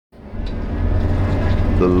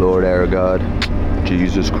the Lord our God,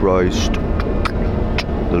 Jesus Christ.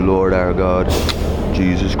 The Lord our God,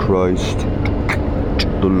 Jesus Christ.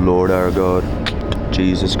 The Lord our God,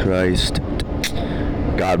 Jesus Christ.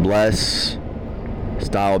 God bless.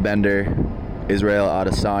 Stylebender, Israel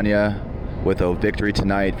Adesanya, with a victory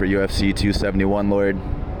tonight for UFC 271, Lord.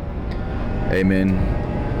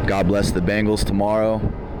 Amen. God bless the Bengals tomorrow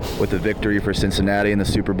with a victory for Cincinnati in the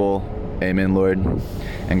Super Bowl. Amen, Lord.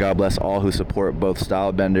 And God bless all who support both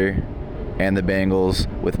Stylebender and the Bengals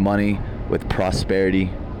with money, with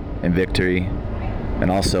prosperity and victory,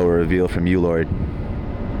 and also a reveal from you, Lord.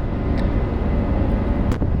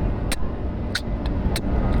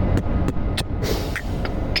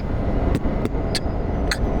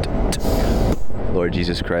 Lord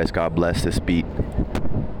Jesus Christ, God bless this beat.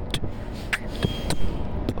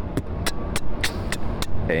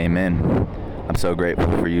 Amen. I'm so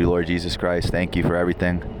grateful for you, Lord Jesus Christ. Thank you for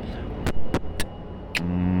everything.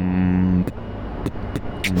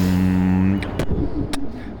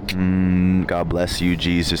 God bless you,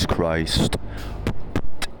 Jesus Christ.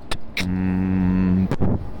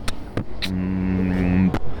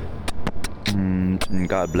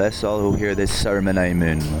 God bless all who hear this sermon.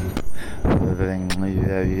 Amen.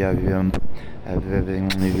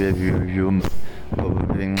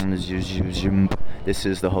 This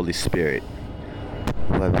is the Holy Spirit.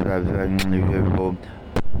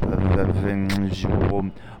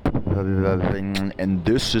 And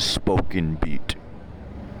this is spoken beat.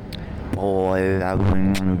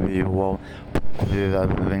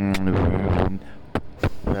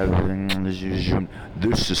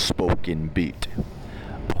 This is spoken beat.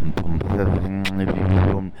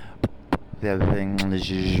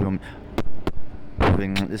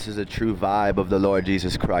 This is a true vibe of the Lord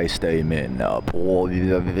Jesus Christ. Amen.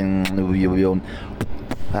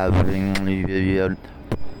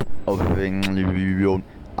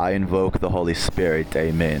 I invoke the Holy Spirit.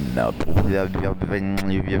 Amen. The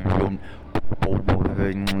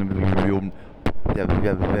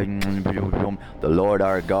Lord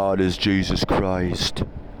our God is Jesus Christ.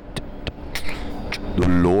 The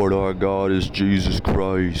Lord our God is Jesus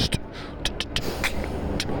Christ.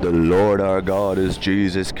 The Lord our God is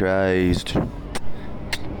Jesus Christ.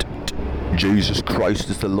 Jesus Christ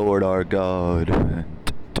is the Lord our God.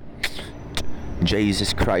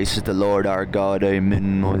 Jesus Christ is the Lord our God.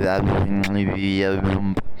 Amen. The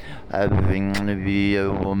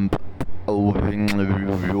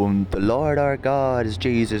Lord our God is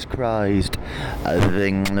Jesus Christ.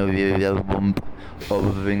 The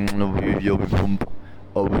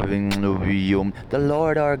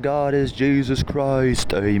Lord our God is Jesus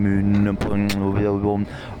Christ. Amen.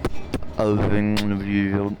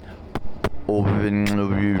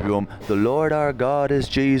 The Lord our God is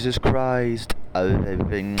Jesus Christ. The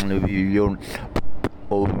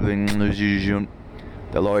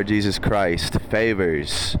Lord Jesus Christ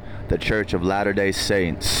favors the Church of Latter-day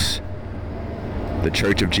Saints, the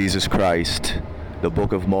Church of Jesus Christ, the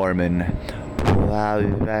Book of Mormon.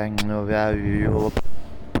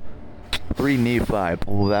 3 Nephi.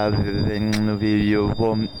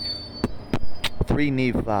 3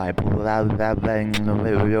 Nephi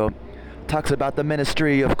talks about the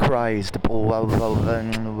ministry of Christ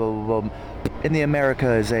in the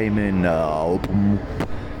Americas. Amen.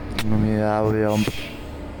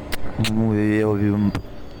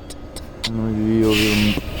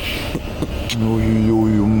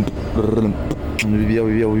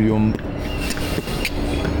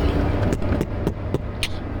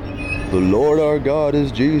 The Lord our God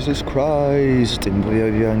is Jesus Christ. The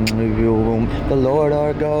Lord our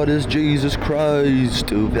God is Jesus Christ.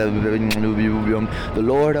 The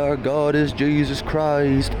Lord our God is Jesus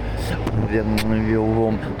Christ.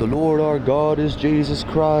 The Lord our God is Jesus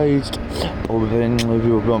Christ.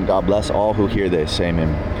 God bless all who hear this.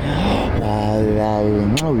 Amen.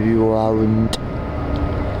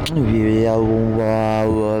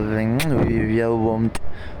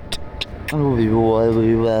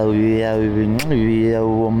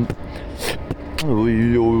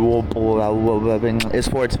 It's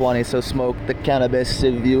 420, so smoke the cannabis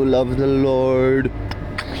if you love the Lord.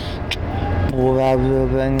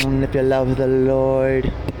 If you love the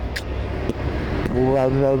Lord.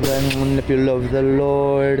 If you love the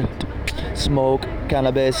Lord. Smoke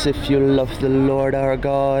cannabis if you love the Lord our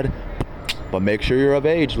God. But make sure you're of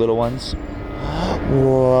age, little ones.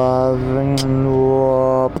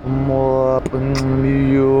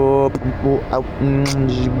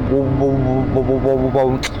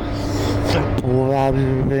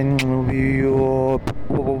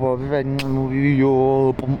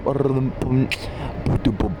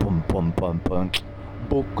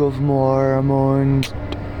 Book of Mormon.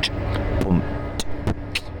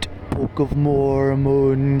 Book of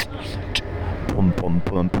Mormon.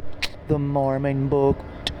 The Mormon book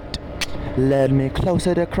led me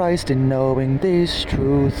closer to Christ in knowing this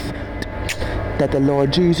truth, that the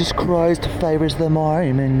Lord Jesus Christ favors the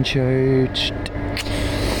Mormon Church,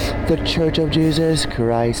 the Church of Jesus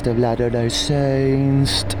Christ of Latter-day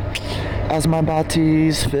Saints. As my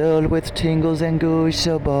body's filled with tingles and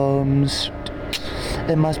goosebumps,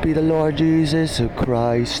 it must be the Lord Jesus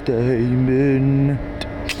Christ, amen.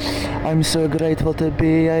 I'm so grateful to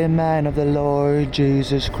be a man of the Lord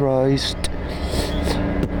Jesus Christ.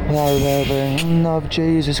 The Reverend of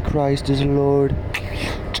Jesus Christ is Lord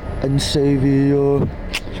and Savior.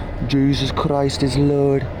 Jesus Christ is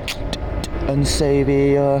Lord and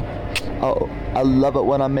Savior. Oh, I love it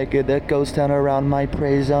when I make it that ghost town around my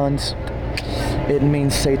presence. It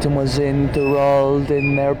means Satan was enthralled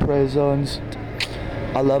in their presence.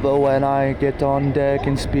 I love it when I get on deck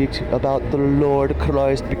and speak about the Lord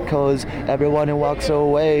Christ, because everyone who walks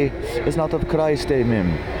away is not of Christ,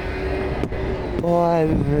 amen.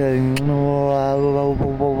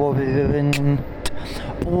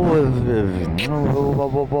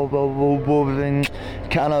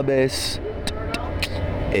 Cannabis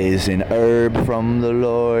is an herb from the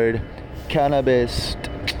Lord. Cannabis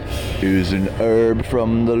is an herb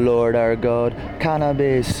from the Lord our God.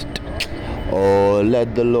 Cannabis. Oh,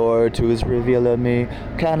 let the Lord who is revealed me.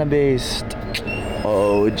 Cannabis.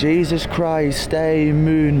 Oh, Jesus Christ,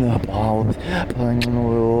 amen.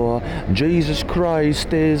 Jesus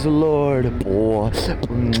Christ is Lord.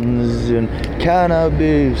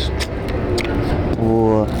 Cannabis.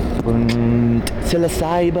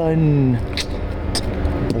 Psilocybin.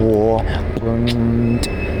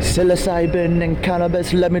 Psilocybin and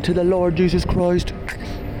cannabis led me to the Lord Jesus Christ.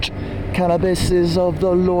 Cannabis is of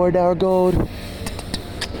the Lord our God.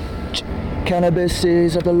 Cannabis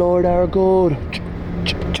is of the Lord our God.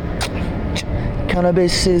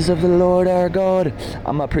 Cannabis is of the Lord our God.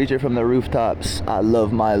 I'm a preacher from the rooftops. I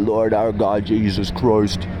love my Lord our God, Jesus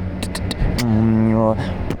Christ.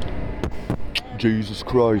 Jesus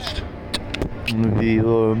Christ.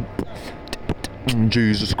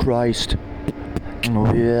 Jesus Christ.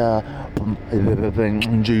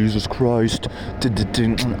 Jesus Christ.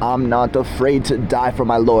 I'm not afraid to die for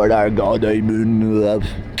my Lord our God, amen.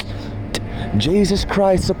 Jesus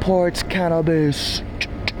Christ supports cannabis.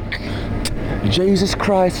 Jesus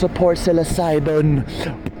Christ supports psilocybin.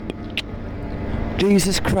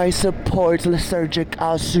 Jesus Christ supports lysergic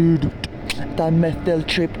acid,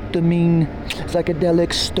 dimethyltryptamine,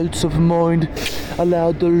 psychedelic states of mind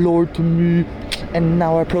allowed the Lord to me, and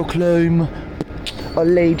now I proclaim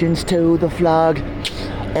allegiance to the flag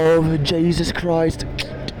of Jesus Christ.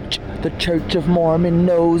 The Church of Mormon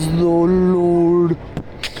knows the Lord.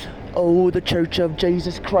 Oh, the Church of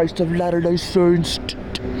Jesus Christ of Latter-day Saints.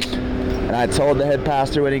 And I told the head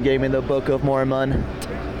pastor when he gave me the Book of Mormon,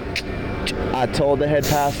 I told the head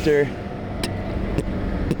pastor,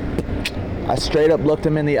 I straight up looked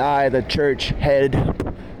him in the eye, the church head,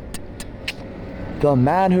 the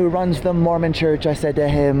man who runs the Mormon church. I said to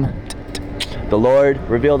him, the Lord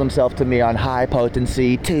revealed himself to me on high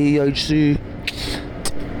potency THC,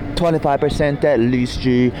 25% at least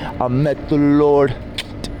G. I met the Lord.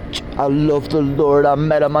 I love the Lord. I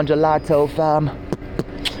met him on gelato, fam.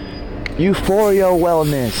 Euphoria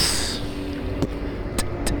Wellness.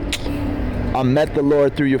 I met the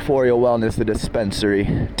Lord through Euphoria Wellness, the dispensary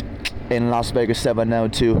in Las Vegas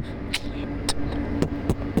 702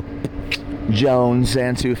 Jones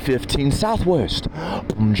and 215 Southwest.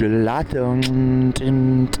 Gelato.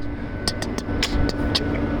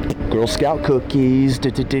 Girl Scout cookies.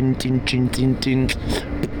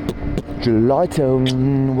 Gelato.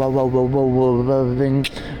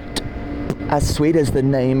 As sweet as the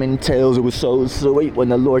name entails, it was so sweet when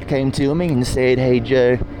the Lord came to me and said, hey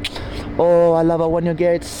Joe, oh, I love it when you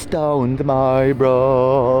get stoned, my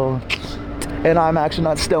bro. And I'm actually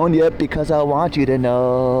not stoned yet, because I want you to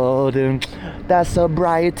know that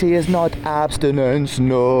sobriety is not abstinence,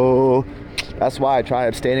 no. That's why I try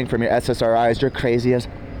abstaining from your SSRIs. You're crazy as...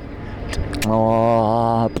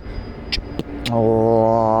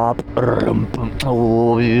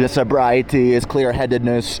 sobriety is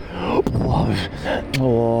clear-headedness.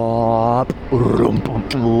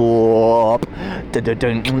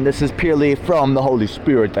 This is purely from the Holy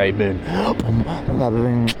Spirit, amen.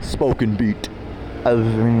 Spoken Beat.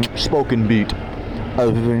 Spoken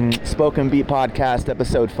Beat Podcast,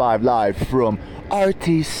 episode 5, live from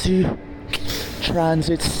RTC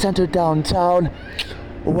Transit Center downtown,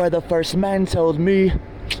 where the first man told me,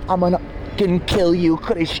 I'm gonna kill you,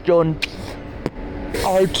 Christian.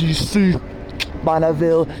 RTC,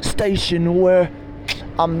 Bonneville station, where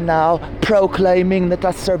I'm now proclaiming that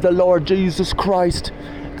I serve the Lord Jesus Christ.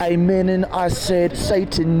 Amen. And I said,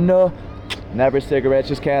 Satan, no. Never cigarettes,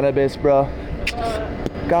 just cannabis, bro.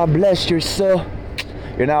 God bless you, sir.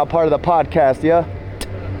 You're now a part of the podcast, yeah?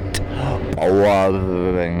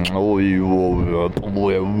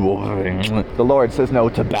 The Lord says no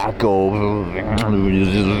tobacco.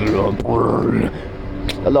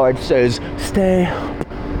 The Lord says stay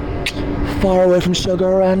far away from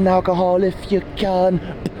sugar and alcohol if you can.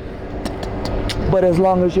 But as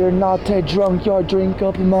long as you're not drunk, your drink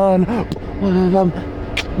up, man.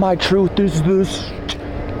 My truth is this.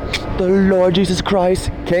 The Lord Jesus Christ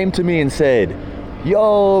came to me and said,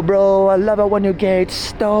 yo, bro, I love it when you get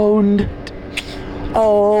stoned.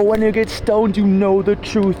 Oh, when you get stoned, you know the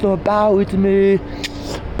truth about me.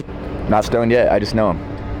 Not stoned yet, I just know him.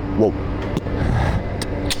 Whoa.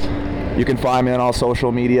 You can find me on all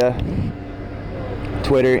social media.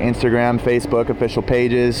 Twitter, Instagram, Facebook, official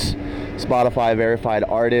pages, Spotify verified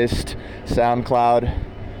artist, SoundCloud.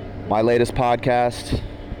 My latest podcast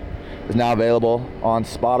is now available on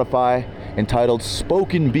Spotify, entitled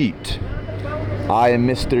Spoken Beat. I am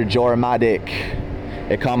Mr. Jormatic,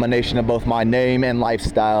 a combination of both my name and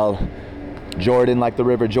lifestyle. Jordan, like the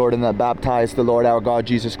river Jordan that baptized the Lord our God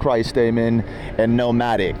Jesus Christ, amen. And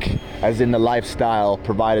nomadic, as in the lifestyle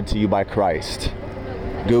provided to you by Christ.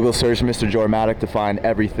 Google search Mr. Jormatic to find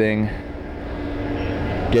everything.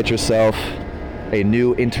 Get yourself a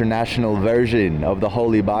new international version of the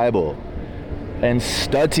Holy Bible and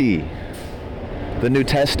study the New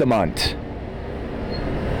Testament.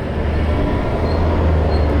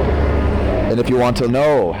 And if you want to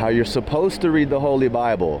know how you're supposed to read the Holy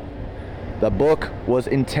Bible, the book was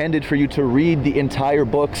intended for you to read the entire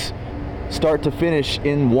books start to finish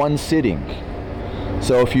in one sitting.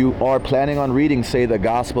 So if you are planning on reading, say, the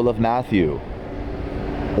Gospel of Matthew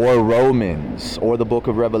or Romans or the book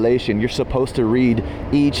of Revelation, you're supposed to read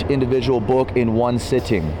each individual book in one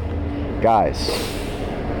sitting. Guys,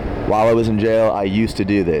 while I was in jail, I used to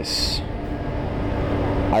do this.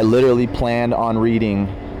 I literally planned on reading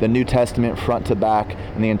the New Testament front to back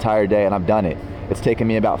in the entire day, and I've done it. It's taken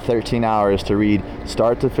me about 13 hours to read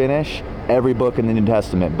start to finish every book in the New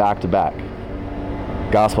Testament back to back.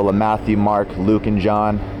 Gospel of Matthew, Mark, Luke, and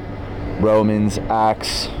John, Romans,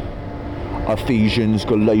 Acts, Ephesians,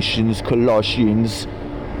 Galatians, Colossians,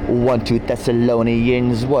 1-2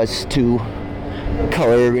 Thessalonians, was 2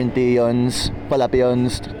 Corinthians,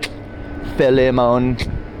 Philippians, Philemon,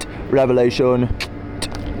 Revelation,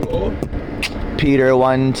 Peter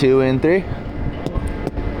 1, 2, and 3,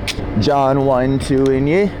 John 1, 2, and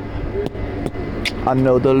ye. I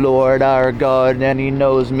know the Lord our God and he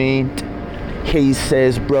knows me. He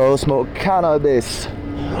says, bro, smoke cannabis.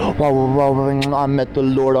 I met the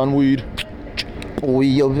Lord on weed.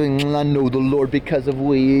 I know the Lord because of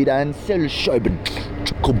weed and psilocybin.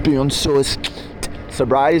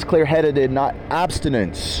 Sobriety is clear-headed, not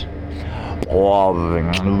abstinence.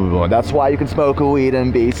 That's why you can smoke weed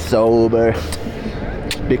and be sober.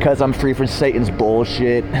 Because I'm free from Satan's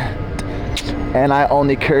bullshit. And I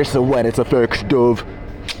only curse when it's effective.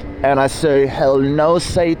 And I say, hell no,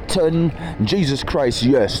 Satan. Jesus Christ,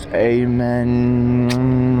 yes, amen.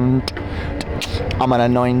 I'm an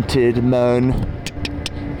anointed man,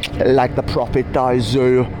 like the prophet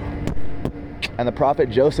Isaiah. And the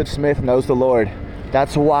prophet Joseph Smith knows the Lord.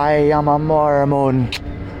 That's why I'm a Mormon.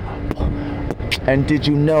 And did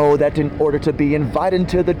you know that in order to be invited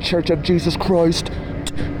to the Church of Jesus Christ,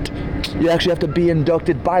 you actually have to be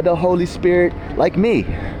inducted by the Holy Spirit, like me?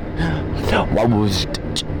 God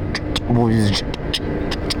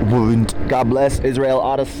bless Israel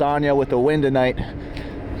Adesanya with the win tonight.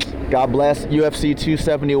 God bless UFC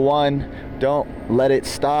 271. Don't let it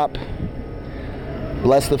stop.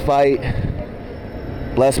 Bless the fight.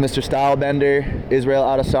 Bless Mr. Stylebender, Israel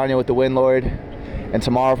Adesanya with the win, Lord. And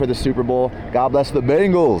tomorrow for the Super Bowl, God bless the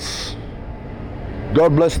Bengals.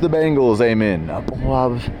 God bless the Bengals, amen.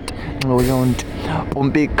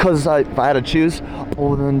 Because if I had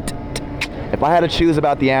to choose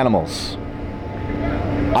about the animals,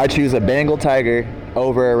 I choose a Bengal tiger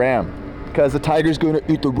over a ram, because the tiger's going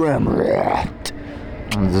to eat the ram.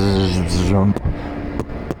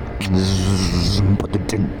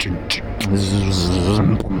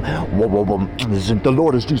 The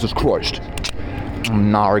Lord is Jesus Christ,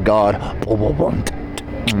 our God,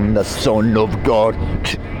 the Son of God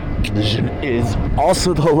is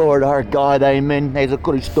also the Lord our God, amen.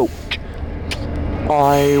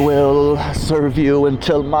 I will serve you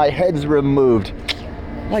until my head's removed,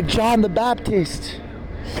 like John the Baptist.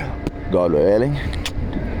 God willing.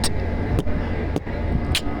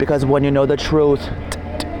 Because when you know the truth,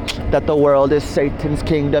 that the world is Satan's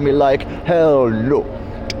kingdom, you're like, hell no.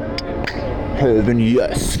 Heaven,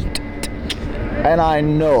 yes. And I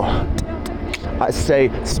know, I say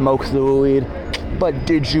smoke the weed, but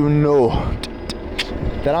did you know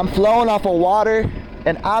that I'm flowing off of water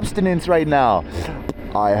and abstinence right now?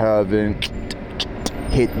 I haven't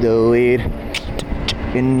hit the weed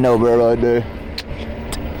in over a day.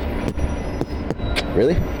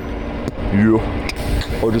 Really? Yeah.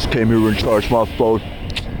 I just came here and charged my phone.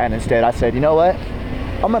 And instead I said, you know what?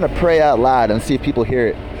 I'm gonna pray out loud and see if people hear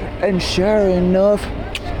it. And sure enough,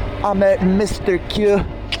 I met Mr. Q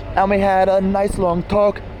and we had a nice long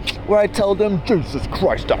talk where I told him Jesus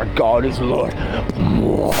Christ our God is Lord.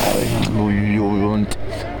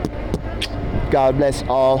 God bless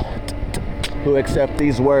all who accept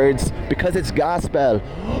these words because it's gospel.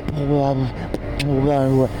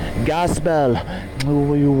 Gospel.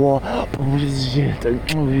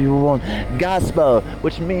 Gospel,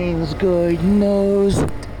 which means good news.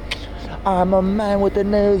 I'm a man with the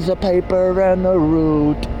news of paper and the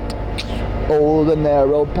root. Oh, the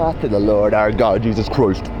narrow path to the Lord our God, Jesus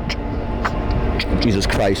Christ. Jesus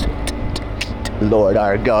Christ. Lord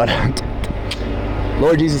our God.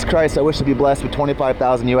 Lord Jesus Christ, I wish to be blessed with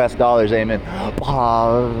 25,000 US dollars, amen.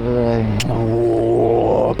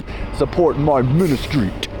 Support my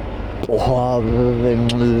ministry.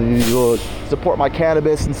 Support my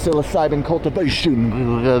cannabis and psilocybin cultivation.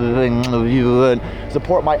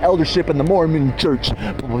 Support my eldership in the Mormon church.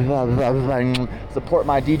 Support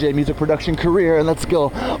my DJ music production career, and let's go.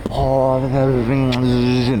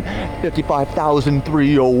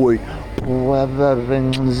 55,308.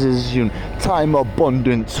 Time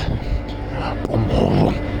abundance.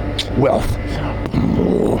 Wealth.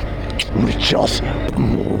 Riches.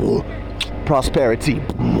 Prosperity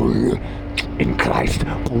in Christ.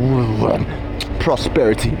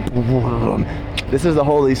 Prosperity. This is the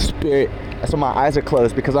Holy Spirit. That's why my eyes are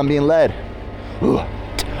closed, because I'm being led. The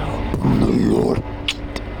Lord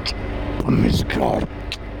is God.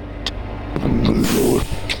 The Lord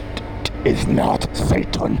is not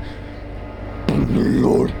Satan. The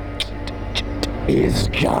Lord is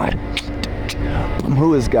God.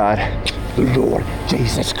 Who is God? The Lord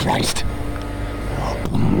Jesus Christ.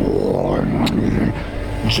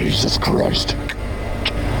 Jesus Christ.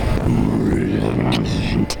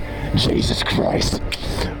 Jesus Christ.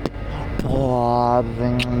 You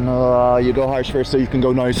go harsh first so you can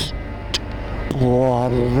go nice. To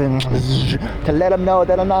let them know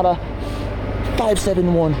that I'm not a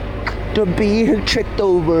 571 to be tricked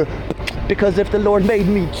over, because if the Lord made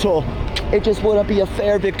me so, it just wouldn't be a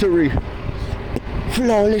fair victory.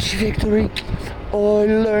 Flawless victory. Oh, I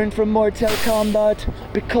learned from Mortal Kombat,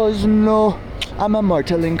 because no, I'm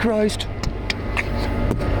immortal in Christ.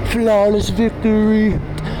 Flawless victory.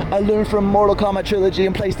 I learned from Mortal Kombat Trilogy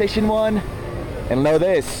and PlayStation 1. And know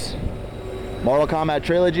this, Mortal Kombat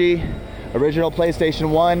Trilogy, original PlayStation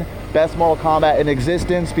 1, best Mortal Kombat in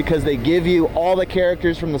existence, because they give you all the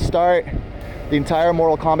characters from the start, the entire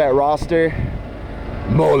Mortal Kombat roster.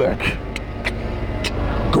 Molech,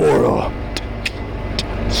 Goro,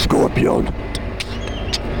 Scorpion,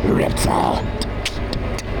 Reptile,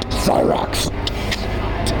 Cyrax,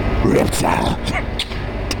 Reptile,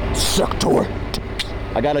 Sector.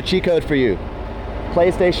 I got a cheat code for you.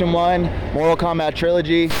 PlayStation 1, Mortal Kombat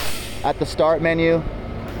Trilogy, at the start menu,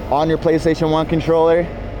 on your PlayStation 1 controller,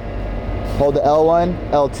 hold the L1,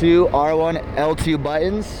 L2, R1, L2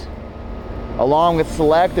 buttons, along with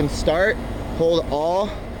select and start, hold all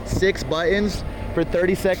 6 buttons for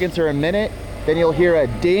 30 seconds or a minute, then you'll hear a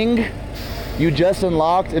ding. You just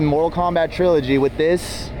unlocked in Mortal Kombat Trilogy with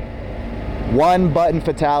this 1 button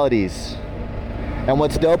fatalities. And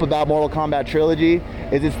what's dope about Mortal Kombat Trilogy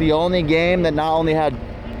is it's the only game that not only had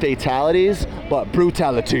fatalities, but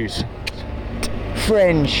brutalities.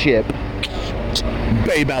 Friendship.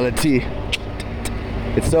 Babality.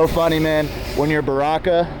 It's so funny, man, when you're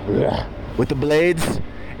Baraka with the blades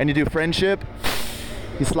and you do friendship,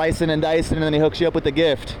 he's slicing and dicing and then he hooks you up with the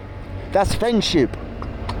gift. That's friendship.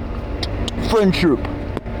 Friendship.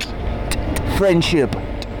 Friendship.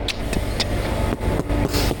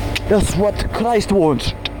 That's what Christ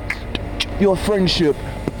wants. Your friendship.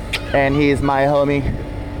 And he is my homie.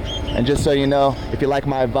 And just so you know, if you like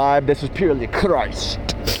my vibe, this is purely Christ.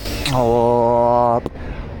 Oh,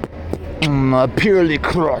 purely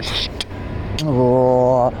Christ.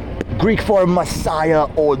 Oh, Greek for Messiah,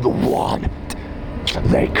 or the one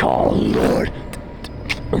they call Lord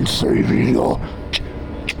and Savior.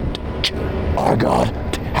 Our God,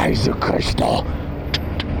 Jesus Christ.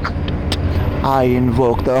 I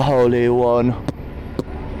invoke the Holy One.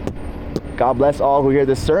 God bless all who hear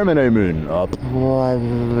this sermon, amen. The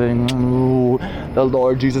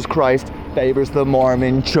Lord Jesus Christ favors the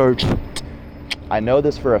Mormon church. I know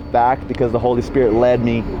this for a fact because the Holy Spirit led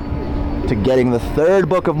me to getting the third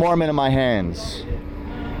Book of Mormon in my hands.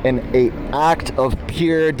 An act of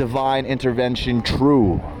pure divine intervention,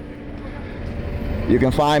 true. You can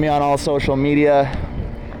find me on all social media,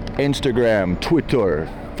 Instagram, Twitter,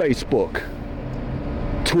 Facebook,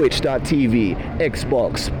 Twitch.tv,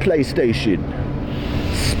 Xbox, PlayStation,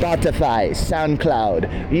 Spotify,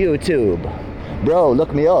 SoundCloud, YouTube. Bro,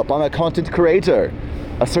 look me up. I'm a content creator,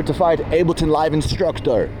 a certified Ableton Live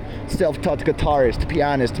instructor, self-taught guitarist,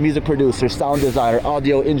 pianist, music producer, sound designer,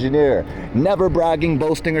 audio engineer. Never bragging,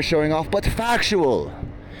 boasting, or showing off, but factual.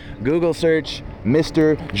 Google search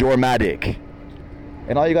Mr. Jormatic.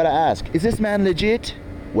 And all you gotta ask, is this man legit?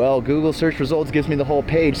 Well, Google search results gives me the whole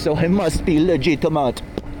page, so I must be legitimate.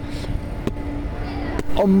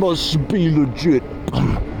 I must be legit. I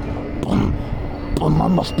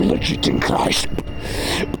must be legit in Christ.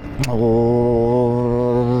 The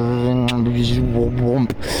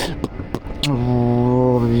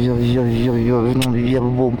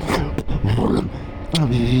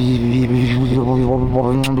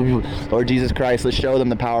Lord Jesus Christ, let's show them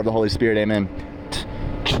the power of the Holy Spirit, amen.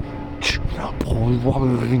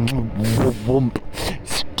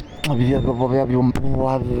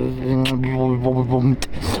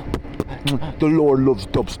 The Lord loves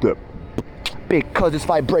dubstep because its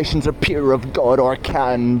vibrations are pure of God, or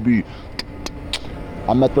can be.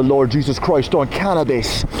 I met the Lord Jesus Christ on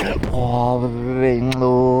cannabis.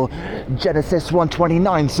 Genesis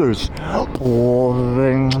 1:29 says,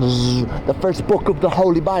 the first book of the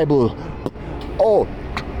Holy Bible. Oh,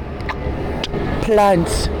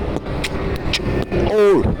 plants.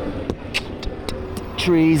 Oh,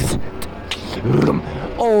 trees.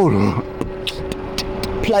 Oh,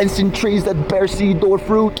 plants and trees that bear seed or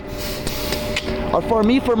fruit are for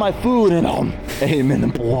me for my food, and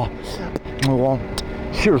amen.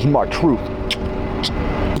 Here's my truth.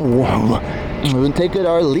 Take it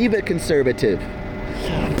or leave it, conservative.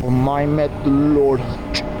 I met the Lord.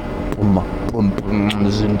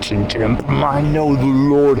 I know the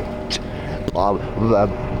Lord.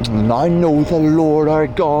 I know the Lord our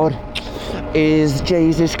God is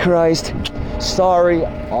Jesus Christ. Sorry,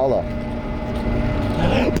 Allah.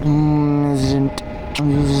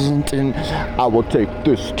 I will take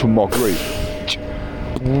this to my grave.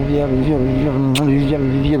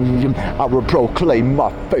 I will proclaim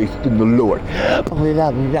my faith in the Lord.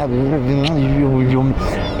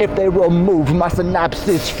 If they remove my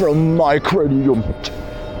synapses from my cranium,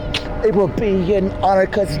 it will be an honor,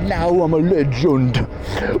 cause now I'm a legend.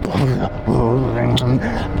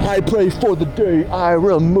 I pray for the day I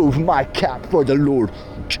remove my cap for the Lord.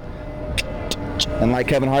 And like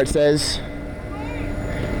Kevin Hart says,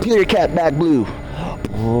 peel your cap back blue.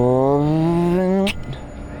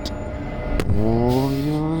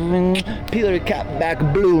 Peel your cap back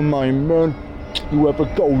blue, my man. You ever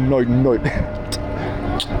go night-night?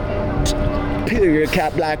 Peel your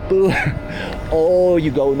cap black blue. Oh,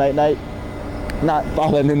 you go night-night. Not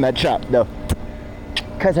falling in that trap, though.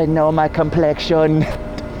 Cause I know my complexion.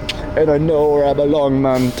 And I know where I belong,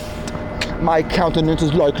 man. My countenance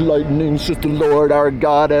is like lightning, says the Lord our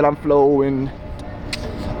God, and I'm flowing.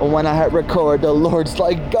 When I hit record, the Lord's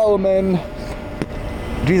like, go, man.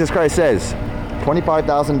 Jesus Christ says,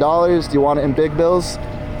 $25,000, do you want it in big bills?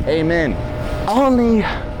 Amen. Only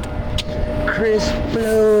crisp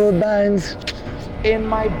blue bands in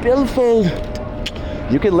my billfold.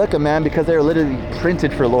 You can lick them, man, because they're literally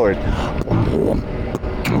printed for Lord.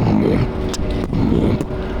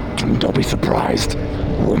 Don't be surprised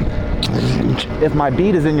if my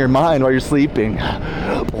beat is in your mind while you're sleeping.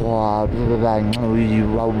 I'm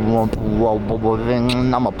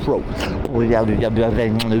a pro.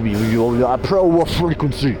 A pro with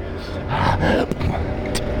frequency.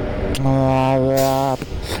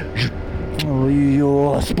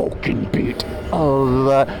 Spoken beat.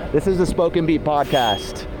 This is the Spoken Beat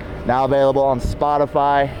podcast, now available on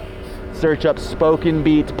Spotify. Search up Spoken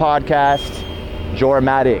Beat podcast,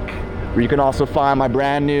 Jormatic, where you can also find my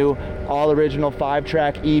brand new all original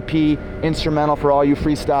 5-track EP, instrumental for all you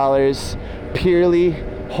freestylers, purely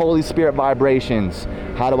Holy Spirit vibrations.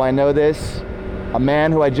 How do I know this? A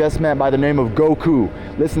man who I just met by the name of Goku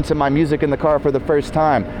listened to my music in the car for the first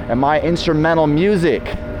time, and my instrumental music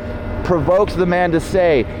provoked the man to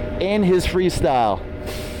say in his freestyle,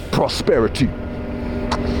 prosperity,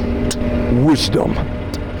 wisdom,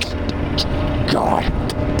 God.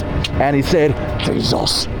 And he said,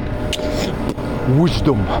 Jesus,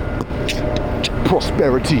 wisdom,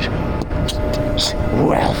 prosperity,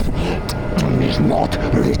 Wealth is not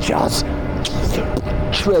riches.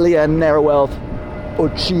 Trillionaire wealth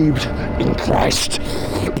achieved in Christ.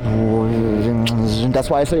 That's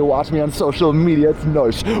why I say watch me on social media. It's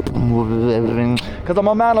nice. Because I'm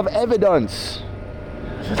a man of evidence.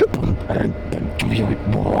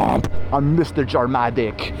 I'm Mr.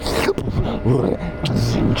 Jarmadic.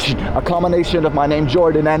 A combination of my name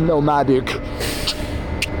Jordan and nomadic.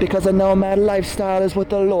 Because a nomad lifestyle is what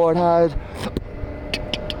the Lord had.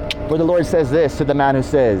 Where the Lord says this to the man who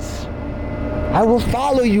says, I will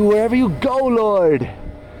follow you wherever you go, Lord.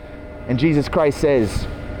 And Jesus Christ says,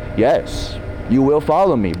 yes, you will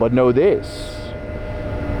follow me, but know this.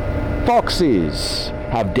 Foxes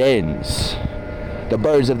have dens. The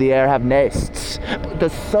birds of the air have nests. But the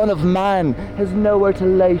Son of Man has nowhere to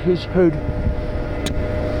lay his head.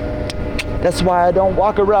 That's why I don't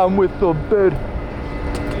walk around with a bed.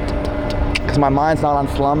 Because my mind's not on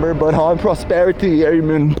slumber, but on prosperity.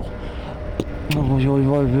 Amen.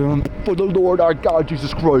 For the Lord our God,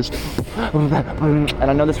 Jesus Christ. And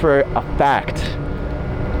I know this for a fact.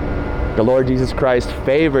 The Lord Jesus Christ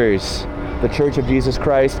favors the Church of Jesus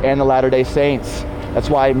Christ and the Latter-day Saints. That's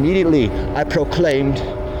why immediately I proclaimed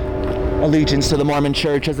allegiance to the Mormon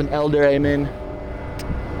Church as an elder, amen.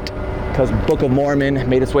 Because Book of Mormon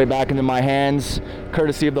made its way back into my hands,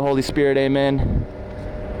 courtesy of the Holy Spirit, amen.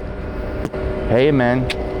 Amen.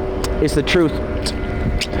 It's the truth.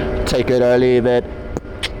 Take it or leave it.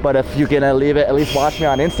 But if you're gonna leave it, at least watch me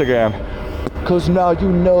on Instagram. Cause now you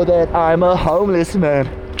know that I'm a homeless man.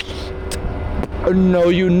 No,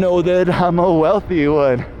 you know that I'm a wealthy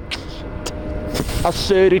one. I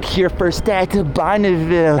said it here first at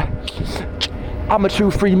Bonneville. I'm a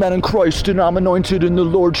true free man in Christ, and I'm anointed in the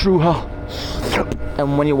Lord true.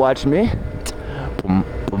 And when you watch me,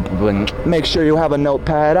 make sure you have a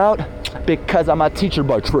notepad out, because I'm a teacher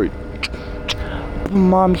by trade.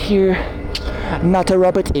 I'm here not to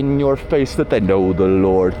rub it in your face that they know the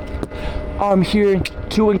Lord. I'm here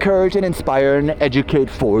to encourage and inspire and educate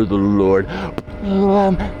for the Lord.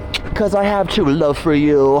 Because I have true love for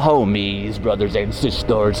you, homies, brothers and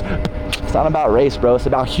sisters. It's not about race, bro. It's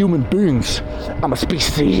about human beings. I'm a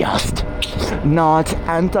speciesist. Not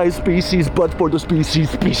anti-species, but for the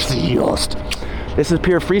speciesist. This is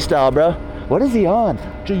pure freestyle, bro. What is he on?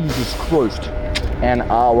 Jesus Christ. And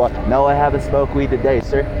no, I haven't smoked weed today,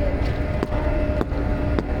 sir.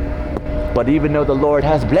 But even though the Lord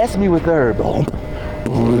has blessed me with herb,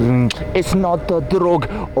 it's not a drug,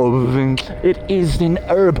 it is an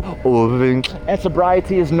herb. And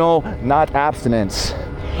sobriety is not abstinence.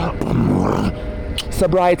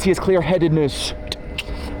 Sobriety is clear-headedness.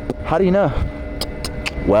 How do you know?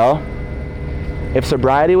 Well, if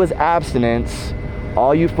sobriety was abstinence,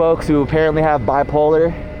 all you folks who apparently have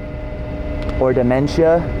bipolar or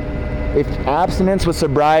dementia, if abstinence was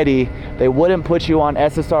sobriety, they wouldn't put you on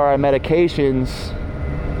SSRI medications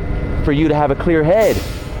for you to have a clear head.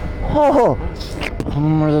 Oh,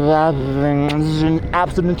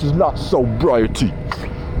 abstinence is not sobriety.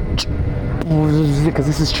 Because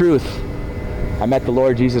this is truth. I met the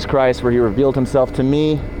Lord Jesus Christ where he revealed himself to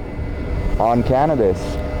me on cannabis.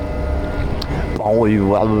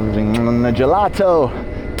 Gelato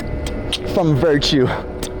from Virtue.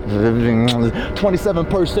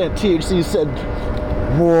 27% THC said,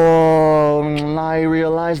 whoa, I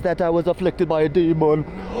realized that I was afflicted by a demon.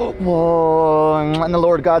 Whoa, and the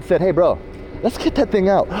Lord God said, hey bro, let's get that thing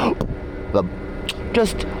out.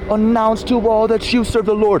 Just announce to all that you serve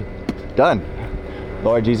the Lord. Done.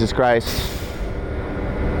 Lord Jesus Christ,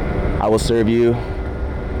 I will serve you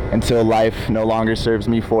until life no longer serves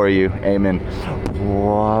me for you. Amen.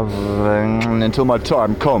 Until my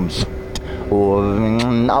time comes,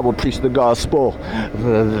 I will preach the gospel,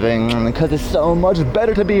 because it's so much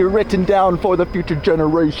better to be written down for the future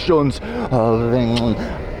generations.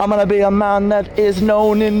 I'm gonna be a man that is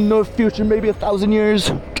known in the future, maybe 1,000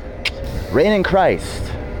 years, reign in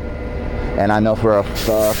Christ. And I know for a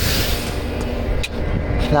fact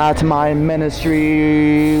that my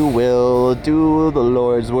ministry will do the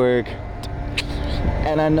Lord's work.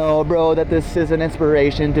 And I know, bro, that this is an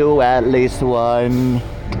inspiration to at least one.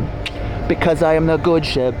 Because I am the good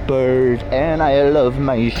shepherd, and I love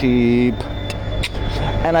my sheep.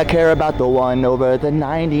 And I care about the one over the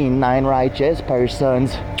 99 righteous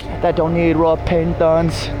persons that don't need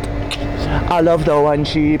repentance. I love the one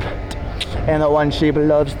sheep, and the one sheep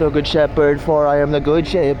loves the good shepherd, for I am the good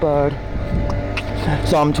shepherd.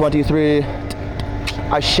 Psalm 23,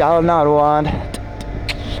 I shall not want.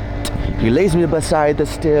 He lays me beside the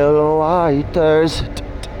still waters.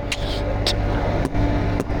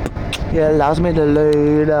 He allows me to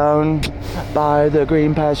lay down by the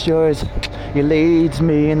green pastures. He leads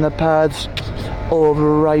me in the paths of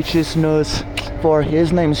righteousness for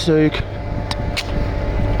his name's sake.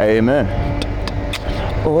 Amen.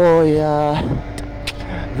 Oh yeah.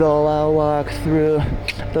 Though I walk through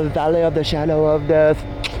the valley of the shadow of death,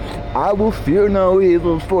 I will fear no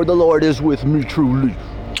evil, for the Lord is with me truly.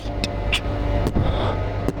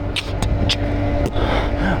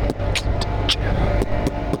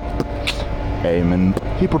 Amen.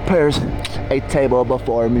 He prepares a table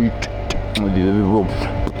before me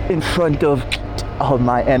in front of all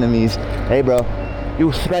my enemies. Hey bro,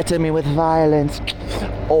 you threaten me with violence.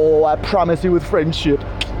 Oh, I promise you with friendship.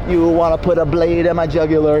 You want to put a blade in my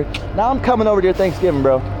jugular. Now I'm coming over to your Thanksgiving,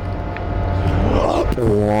 bro.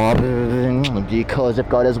 Because if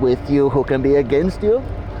God is with you, who can be against you?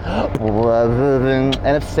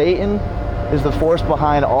 And if Satan is the force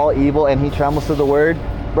behind all evil and he trembles to the word,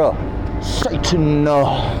 bro, Satan,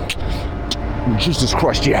 no. Jesus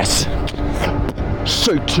Christ, yes.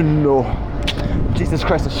 Satan, no. Jesus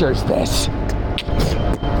Christ assures this.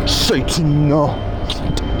 Satan, no.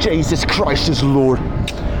 Jesus Christ is Lord.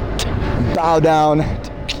 Bow down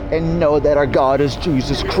and know that our God is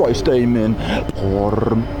Jesus Christ. Amen. You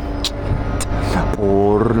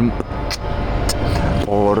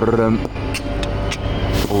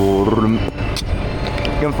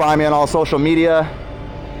can find me on all social media.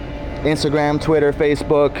 Instagram, Twitter,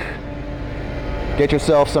 Facebook. Get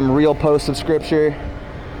yourself some real posts of scripture.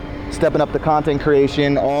 Stepping up the content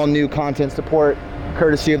creation. All new content support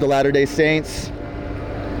courtesy of the Latter-day Saints.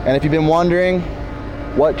 And if you've been wondering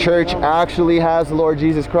what church actually has the Lord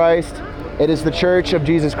Jesus Christ, it is the Church of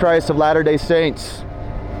Jesus Christ of Latter-day Saints.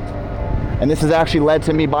 And this is actually led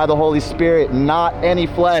to me by the Holy Spirit, not any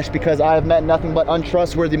flesh, because I have met nothing but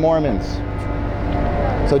untrustworthy Mormons.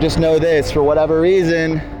 So just know this, for whatever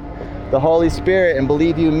reason, the Holy Spirit, and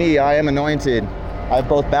believe you me, I am anointed. I've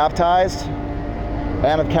both baptized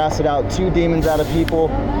and have casted out 2 demons out of people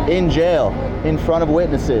in jail in front of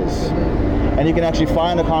witnesses. And you can actually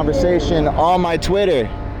find a conversation on my Twitter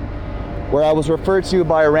where I was referred to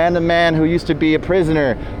by a random man who used to be a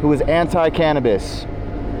prisoner who was anti-cannabis.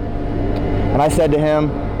 And I said to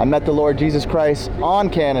him, I met the Lord Jesus Christ on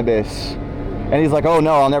cannabis. And he's like, oh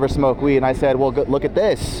no, I'll never smoke weed. And I said, well, look at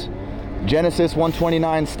this. Genesis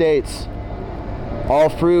 1:29 states, all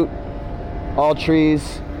fruit, all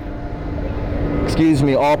trees,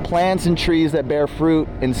 all plants and trees that bear fruit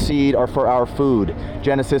and seed are for our food.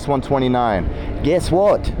 Genesis 1:29. Guess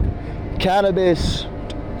what? Cannabis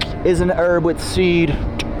is an herb with seed.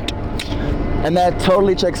 And that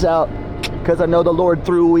totally checks out, because I know the Lord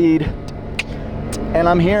through weed. And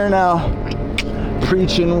I'm here now,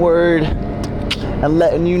 preaching word and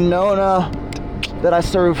letting you know now that I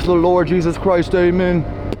serve the Lord Jesus Christ. Amen.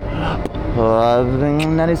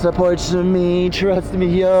 And he supports me, trust me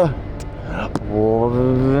here.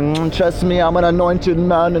 Trust me, I'm an anointed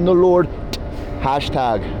man in the Lord.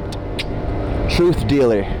 Hashtag truth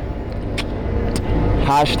dealer.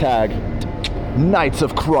 Hashtag Knights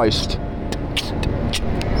of Christ.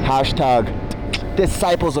 Hashtag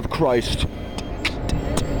Disciples of Christ.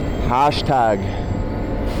 Hashtag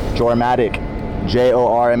Jormadic.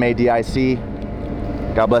 Jormadic.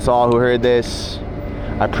 God bless all who heard this.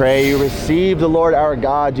 I pray you receive the Lord our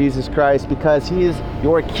God, Jesus Christ, because he is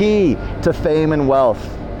your key to fame and wealth.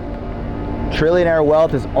 Trillionaire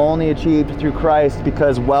wealth is only achieved through Christ,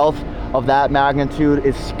 because wealth of that magnitude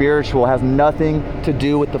is spiritual, has nothing to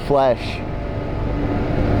do with the flesh.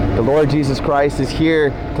 The Lord Jesus Christ is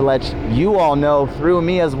here to let you all know through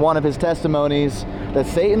me as one of his testimonies that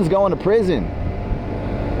Satan's going to prison.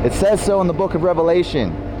 It says so in the book of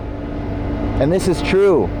Revelation. And this is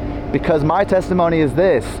true, because my testimony is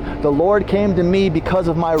this: the Lord came to me because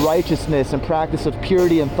of my righteousness and practice of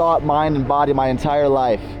purity in thought, mind, and body my entire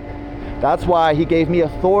life. That's why he gave me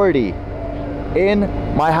authority in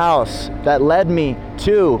my house that led me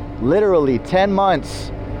to literally 10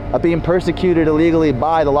 months of being persecuted illegally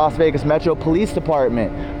by the Las Vegas Metro Police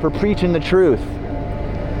Department for preaching the truth.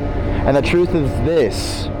 And the truth is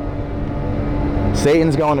this: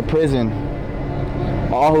 Satan's going to prison.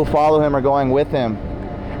 All who follow him are going with him.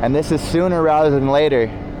 And this is sooner rather than later.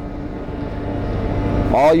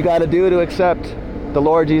 All you got to do to accept the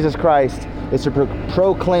Lord Jesus Christ is to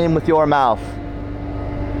proclaim with your mouth.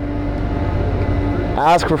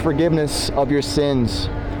 Ask for forgiveness of your sins.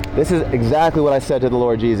 This is exactly what I said to the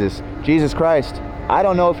Lord Jesus. Jesus Christ, I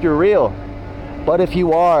don't know if you're real, but if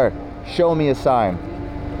you are, show me a sign.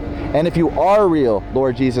 And if you are real,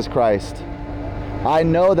 Lord Jesus Christ, I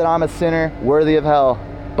know that I'm a sinner worthy of hell,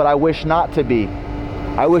 but I wish not to be.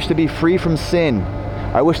 I wish to be free from sin.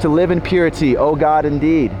 I wish to live in purity, oh God,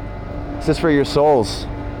 indeed. This is for your souls.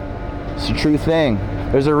 It's a true thing.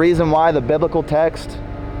 There's a reason why the biblical text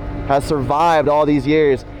has survived all these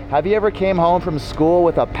years. Have you ever came home from school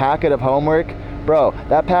with a packet of homework? Bro,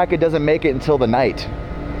 that packet doesn't make it until the night.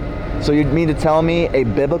 So you mean to tell me a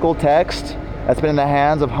biblical text that's been in the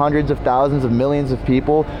hands of hundreds of thousands of millions of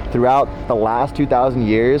people throughout the last 2,000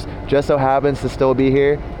 years just so happens to still be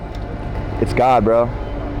here? It's God, bro.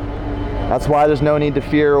 That's why there's no need to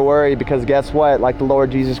fear or worry, because guess what? Like the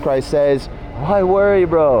Lord Jesus Christ says, why worry,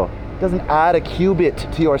 bro? It doesn't add a cubit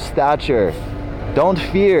to your stature. Don't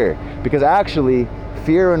fear, because actually,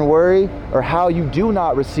 fear and worry are how you do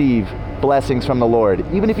not receive blessings from the Lord.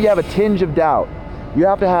 Even if you have a tinge of doubt, you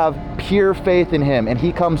have to have pure faith in Him, and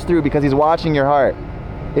He comes through because He's watching your heart.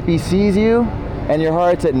 If He sees you and your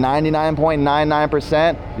heart's at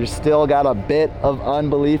 99.99%, you still got a bit of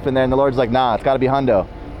unbelief in there, and the Lord's like, nah, it's got to be hundo.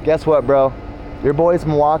 Guess what, bro? Your boy's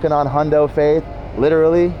been walking on hundo faith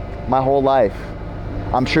literally my whole life.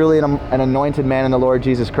 I'm truly an anointed man in the Lord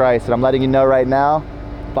Jesus Christ, and I'm letting you know right now,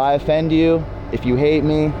 if I offend you, if you hate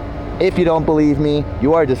me, if you don't believe me,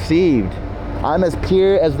 you are deceived. I'm as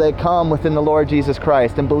pure as they come within the Lord Jesus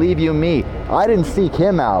Christ, and believe you me, I didn't seek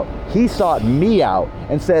Him out. He sought me out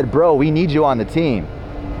and said, bro, we need you on the team.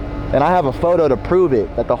 And I have a photo to prove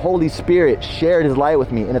it, that the Holy Spirit shared His light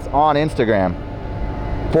with me, and it's on Instagram,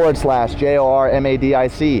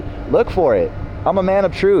 /JORMADIC. Look for it. I'm a man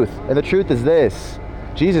of truth, and the truth is this: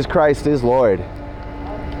 Jesus Christ is Lord.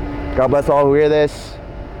 God bless all who hear this.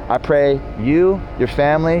 I pray you, your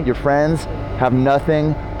family, your friends have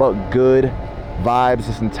nothing but good vibes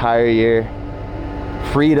this entire year.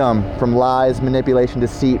 Freedom from lies, manipulation,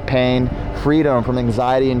 deceit, pain. Freedom from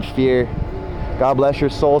anxiety and fear. God bless your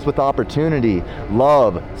souls with opportunity,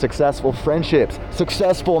 love, successful friendships,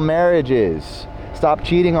 successful marriages. Stop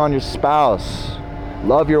cheating on your spouse.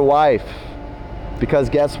 Love your wife. Because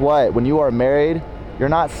guess what? When you are married, you're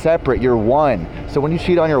not separate, you're one. So when you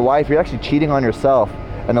cheat on your wife, you're actually cheating on yourself,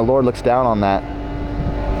 and the Lord looks down on that.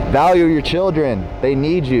 Value your children. They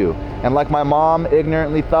need you. And like my mom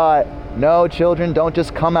ignorantly thought, no, children don't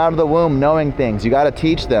just come out of the womb knowing things. You got to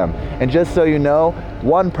teach them. And just so you know,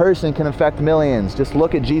 one person can affect millions. Just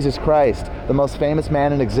look at Jesus Christ, the most famous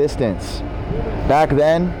man in existence. Back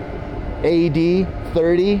then, AD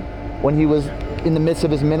 30, when He was in the midst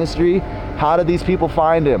of His ministry, how did these people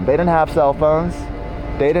find Him? They didn't have cell phones.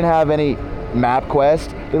 They didn't have any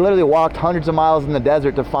MapQuest. They literally walked hundreds of miles in the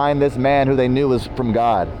desert to find this man who they knew was from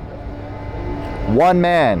God. One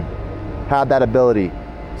man had that ability.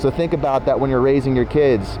 So think about that when you're raising your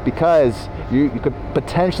kids, because you could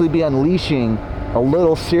potentially be unleashing a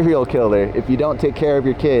little serial killer if you don't take care of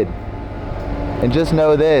your kid. And just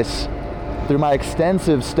know this, through my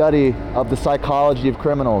extensive study of the psychology of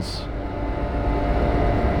criminals,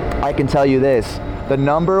 I can tell you this: the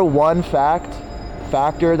number one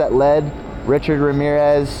factor that led Richard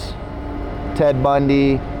Ramirez, Ted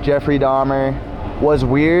Bundy, Jeffrey Dahmer was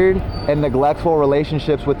weird and neglectful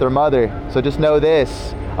relationships with their mother. So just know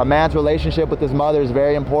this: a man's relationship with his mother is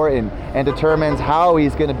very important and determines how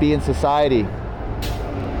he's going to be in society.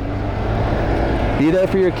 Be there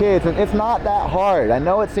for your kids, and it's not that hard. I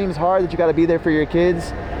know it seems hard that you got to be there for your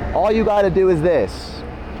kids. All you got to do is this: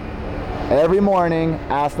 every morning,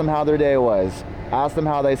 ask them how their day was. Ask them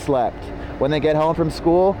how they slept. When they get home from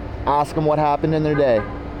school, ask them what happened in their day.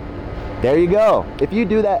 There you go. If you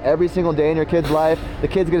do that every single day in your kid's life, the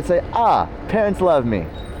kid's gonna say, parents love me.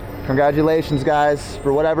 Congratulations, guys.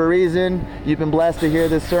 For whatever reason, you've been blessed to hear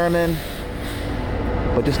this sermon.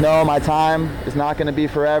 But just know my time is not gonna be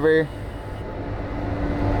forever.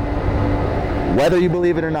 Whether you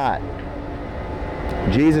believe it or not,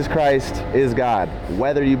 Jesus Christ is God,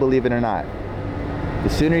 whether you believe it or not. The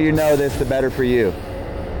sooner you know this, the better for you.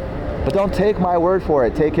 But don't take my word for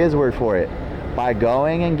it, take His word for it. By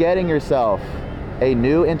going and getting yourself a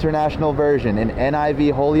New International Version, an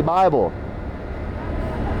NIV Holy Bible.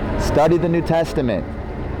 Study the New Testament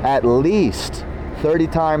at least 30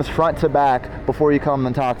 times front to back before you come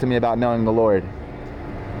and talk to me about knowing the Lord.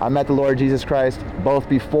 I met the Lord Jesus Christ both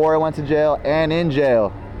before I went to jail and in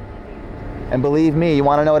jail. And believe me, you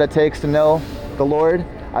want to know what it takes to know the Lord?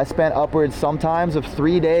 I spent upwards sometimes of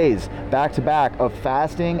 3 days back to back of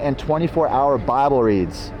fasting and 24-hour Bible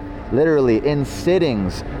reads. Literally in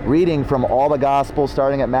sittings, reading from all the Gospels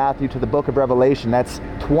starting at Matthew to the book of Revelation. That's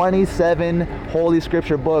 27 Holy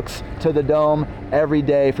Scripture books to the dome every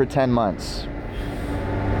day for 10 months.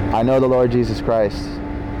 I know the Lord Jesus Christ.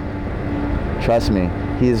 Trust me,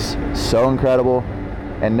 He is so incredible.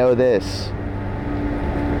 And know this: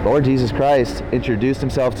 Lord Jesus Christ introduced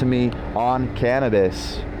Himself to me on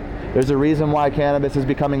cannabis. There's a reason why cannabis is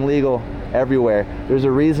becoming legal. everywhere. There's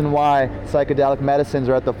a reason why psychedelic medicines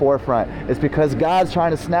are at the forefront. It's because God's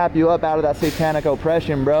trying to snap you up out of that satanic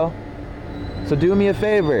oppression, bro. So do me a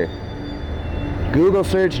favor. Google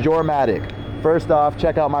search Jormatic. First off,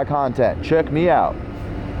 check out my content. Check me out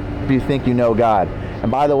if you think you know God. And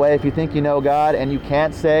by the way, if you think you know God and you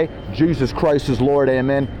can't say, Jesus Christ is Lord,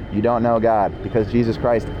 amen, you don't know God, because Jesus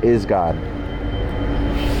Christ is God.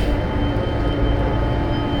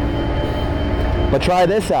 But try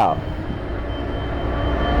this out.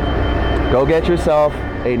 Go get yourself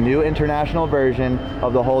a new international version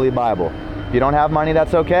of the Holy Bible. If you don't have money,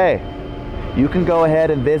 that's okay. You can go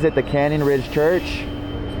ahead and visit the Canyon Ridge Church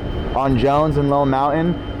on Jones and Lone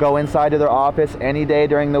Mountain. Go inside to their office any day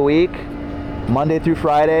during the week. Monday through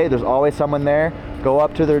Friday, there's always someone there. Go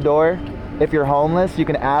up to their door. If you're homeless, you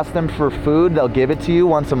can ask them for food. They'll give it to you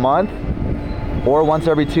once a month or once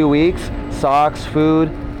every 2 weeks. Socks, food,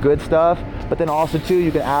 good stuff. But then also too,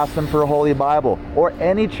 you can ask them for a Holy Bible, or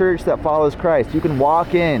any church that follows Christ. You can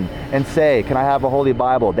walk in and say, can I have a Holy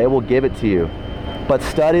Bible? They will give it to you. But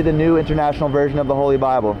study the new international version of the Holy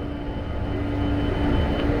Bible.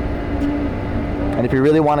 And if you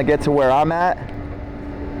really want to get to where I'm at,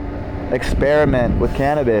 experiment with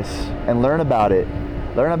cannabis and learn about it.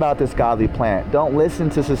 Learn about this godly plant. Don't listen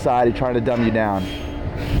to society trying to dumb you down.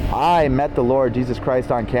 I met the Lord Jesus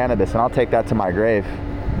Christ on cannabis, and I'll take that to my grave.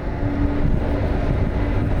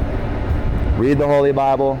 Read the Holy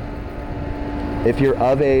Bible. If you're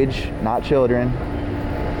of age, not children,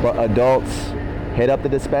 but adults, hit up the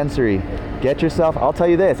dispensary. Get yourself, I'll tell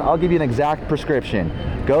you this, I'll give you an exact prescription.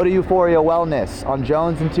 Go to Euphoria Wellness on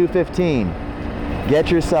Jones and 215.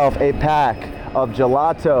 Get yourself a pack of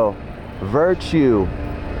Gelato, Virtue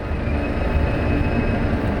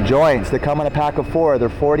joints that come in a pack of 4. They're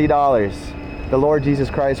 $40. The Lord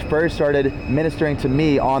Jesus Christ first started ministering to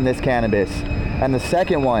me on this cannabis. And the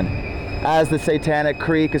second one, as the Satanic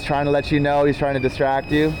Creek is trying to let you know, he's trying to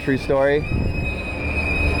distract you, true story.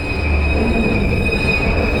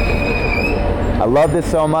 I love this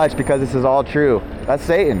so much because this is all true. That's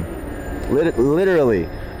Satan. Literally.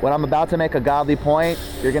 When I'm about to make a godly point,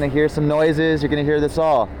 you're going to hear some noises, you're going to hear this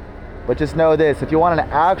all. But just know this, if you want an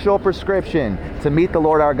actual prescription to meet the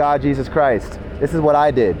Lord our God, Jesus Christ, this is what I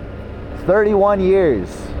did. 31 years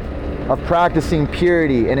of practicing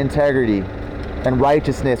purity and integrity and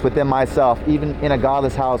righteousness within myself, even in a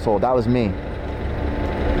godless household. That was me.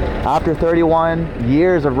 After 31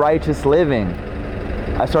 years of righteous living,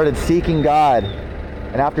 I started seeking God.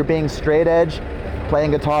 And after being straight edge, playing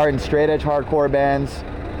guitar in straight edge hardcore bands,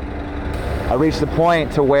 I reached the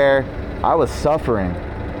point to where I was suffering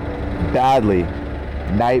badly.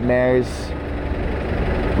 Nightmares.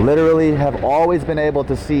 Literally have always been able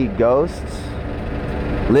to see ghosts,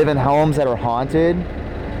 live in homes that are haunted,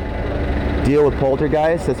 deal with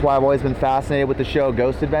poltergeists. That's why I've always been fascinated with the show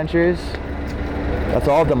Ghost Adventures. That's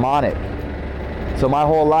all demonic. So my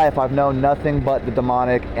whole life I've known nothing but the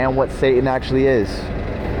demonic and what Satan actually is.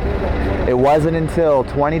 It wasn't until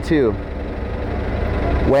 22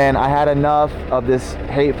 when I had enough of this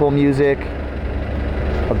hateful music.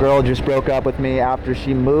 A girl just broke up with me after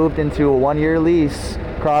she moved into a 1-year lease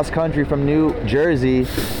cross country from New Jersey.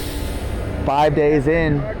 5 days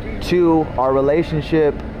in to our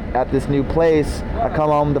relationship at this new place, I come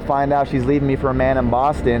home to find out she's leaving me for a man in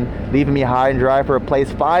Boston, leaving me high and dry for a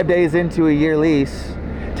place 5 days into a year lease,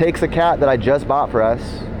 takes a cat that I just bought for us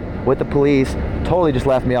with the police, totally just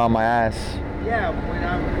left me on my ass. Yeah, when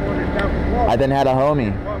I was going to dump. I then had a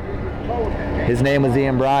homie. His name was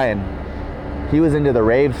Ian Bryan. He was into the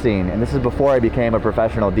rave scene, and this is before I became a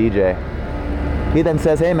professional DJ. He then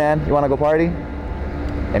says, hey man, you wanna go party?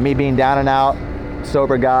 And me being down and out,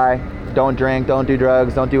 sober guy, don't drink, don't do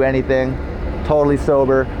drugs, don't do anything, totally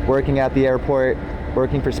sober, working at the airport,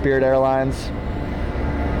 working for Spirit Airlines.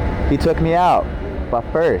 He took me out, but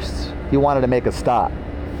first, he wanted to make a stop.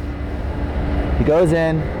 He goes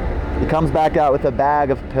in, he comes back out with a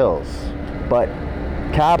bag of pills, but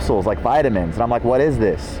capsules like vitamins, and I'm like, what is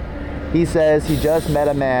this? He says he just met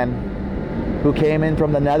a man who came in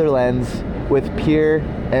from the Netherlands with pure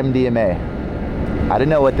MDMA. I didn't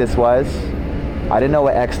know what this was. I didn't know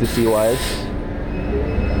what ecstasy was.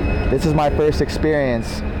 This is my first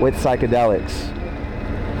experience with psychedelics.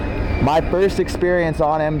 My first experience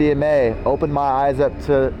on MDMA opened my eyes up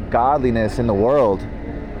to godliness in the world.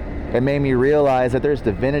 It made me realize that there's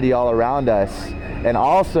divinity all around us, and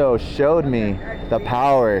also showed me the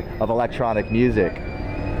power of electronic music.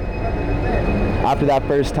 After that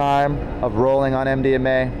first time of rolling on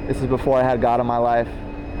MDMA, this is before I had God in my life,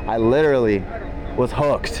 I literally was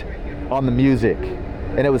hooked on the music,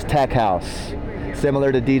 and it was tech house,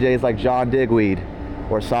 similar to DJs like John Digweed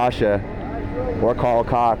or Sasha. or Carl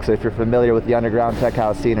Cox, if you're familiar with the underground tech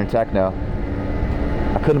house scene or techno.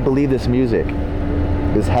 I couldn't believe this music.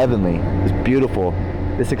 It was heavenly. It was beautiful.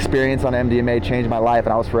 This experience on MDMA changed my life,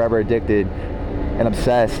 and I was forever addicted and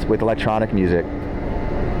obsessed with electronic music.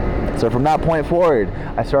 So from that point forward,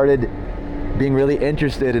 I started being really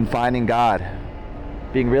interested in finding God,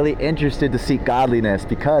 being really interested to seek godliness,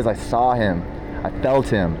 because I saw him, I felt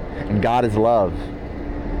him, and God is love.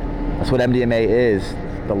 That's what MDMA is,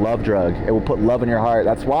 the love drug. It will put love in your heart.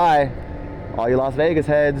 That's why all you Las Vegas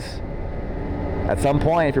heads, at some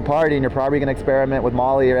point, if you're partying, you're probably going to experiment with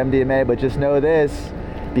Molly or MDMA, but just know this: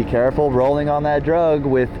 be careful rolling on that drug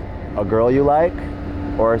with a girl you like,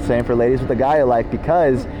 or same for ladies, with a guy you like,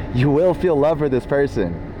 because you will feel love for this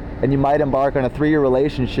person, and you might embark on a 3-year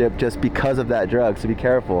relationship just because of that drug, so be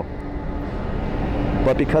careful.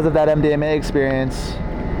 But because of that MDMA experience,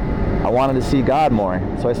 I wanted to see God more,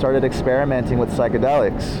 so I started experimenting with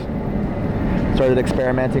psychedelics. Started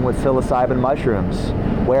experimenting with psilocybin mushrooms,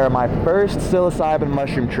 where my first psilocybin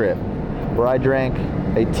mushroom trip, where I drank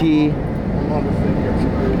a tea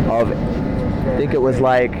of, I think it was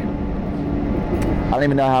like, I don't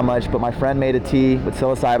even know how much, but my friend made a tea with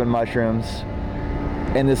psilocybin mushrooms,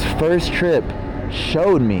 and this first trip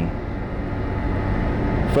showed me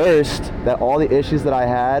first that all the issues that I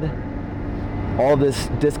had, all this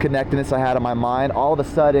disconnectedness I had in my mind, all of a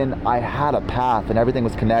sudden I had a path and everything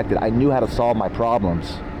was connected. I knew how to solve my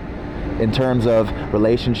problems in terms of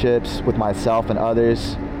relationships with myself and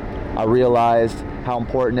others. I realized how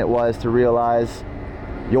important it was to realize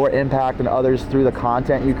your impact on others through the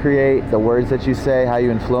content you create, the words that you say, how you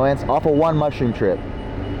influence, off of one mushroom trip.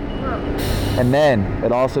 And then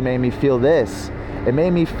it also made me feel this. It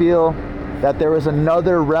made me feel that there was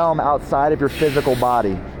another realm outside of your physical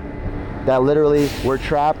body. That literally we're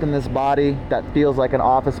trapped in this body that feels like an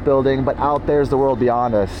office building, but out there's the world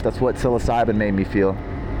beyond us. That's what psilocybin made me feel.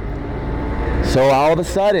 So all of a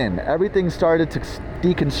sudden, everything started to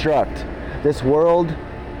deconstruct. This world,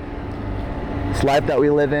 this life that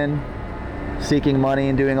we live in, seeking money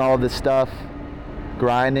and doing all of this stuff,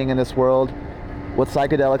 grinding in this world, what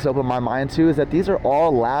psychedelics opened my mind to is that these are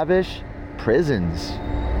all lavish prisons,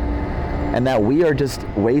 and that we are just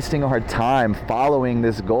wasting our time following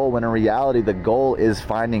this goal, when in reality the goal is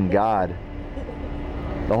finding God.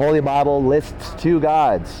 The Holy Bible lists 2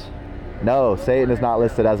 gods. No, Satan is not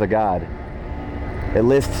listed as a god. It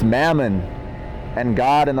lists Mammon and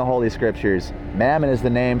God in the Holy Scriptures. Mammon is the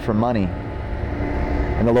name for money.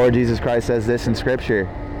 And the Lord Jesus Christ says this in Scripture: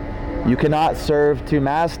 you cannot serve 2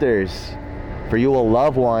 masters, for you will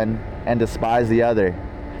love one and despise the other.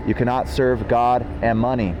 You cannot serve God and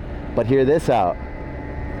money. But hear this out.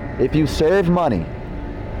 If you serve money,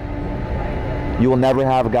 you will never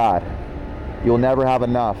have God. You will never have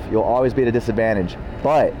enough. You'll always be at a disadvantage.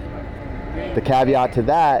 But the caveat to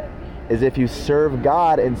that is, if you serve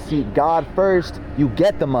God and seek God first, you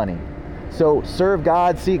get the money. So serve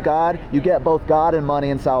God, seek God, you get both God and money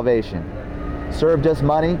and salvation. Serve just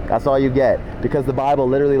money, that's all you get. Because the Bible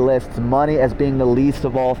literally lists money as being the least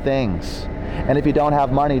of all things. And if you don't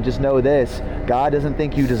have money, just know this: God doesn't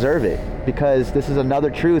think you deserve it. Because this is another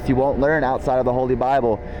truth you won't learn outside of the Holy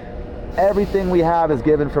Bible. Everything we have is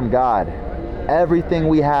given from God. Everything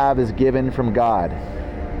we have is given from God.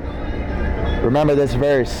 Remember this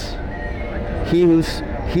verse: He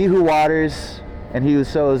who waters and he who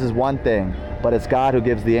sows is one thing, but it's God who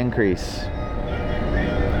gives the increase.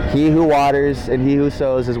 He who waters and he who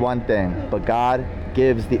sows is one thing, but God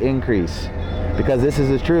gives the increase. Because this is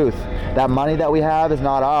the truth. That money that we have is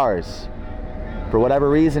not ours. For whatever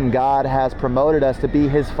reason, God has promoted us to be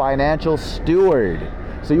his financial steward.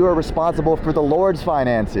 So you are responsible for the Lord's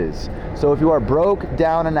finances. So if you are broke,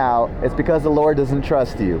 down and out, it's because the Lord doesn't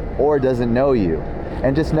trust you or doesn't know you.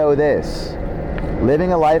 And just know this: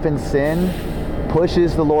 living a life in sin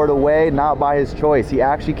pushes the Lord away, not by his choice. He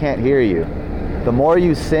actually can't hear you. The more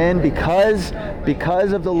you sin, because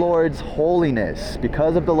of the Lord's holiness,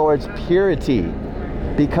 because of the Lord's purity,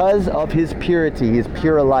 because of his purity, his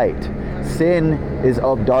pure light, sin is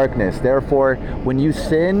of darkness. Therefore, when you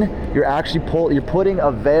sin, you're putting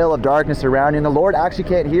a veil of darkness around you, and the Lord actually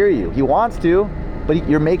can't hear you. He wants to, but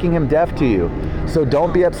you're making him deaf to you. So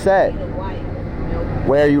don't be upset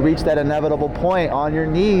where you reach that inevitable point on your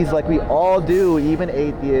knees, like we all do, even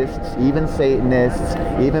atheists, even Satanists,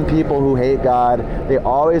 even people who hate God. They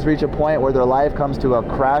always reach a point where their life comes to a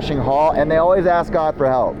crashing halt, and they always ask God for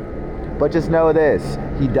help. But just know this: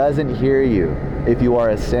 he doesn't hear you if you are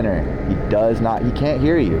a sinner. He can't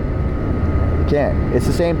hear you. He can't. It's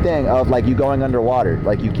the same thing of like you going underwater.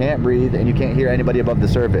 Like you can't breathe and you can't hear anybody above the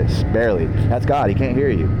surface, barely. That's God. He can't hear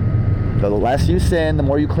you. The less you sin, the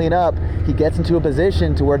more you clean up, he gets into a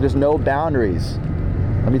position to where there's no boundaries.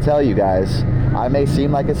 Let me tell you guys, I may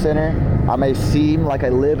seem like a sinner. I may seem like I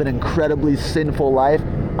live an incredibly sinful life.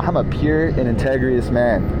 I'm a pure and integrous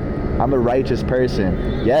man. I'm a righteous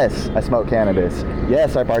person. Yes, I smoke cannabis.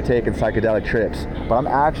 Yes, I partake in psychedelic trips. But I'm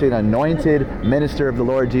actually an anointed minister of the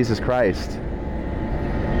Lord Jesus Christ.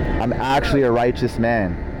 I'm actually a righteous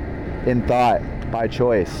man in thought, by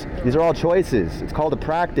choice. These are all choices. It's called a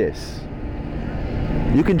practice.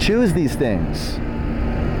 You can choose these things.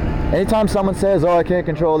 Anytime someone says, oh, I can't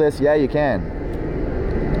control this, yeah, you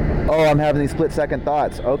can. Oh, I'm having these split-second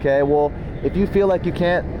thoughts. Okay, well, if you feel like you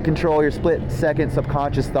can't control your split-second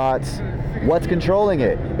subconscious thoughts, what's controlling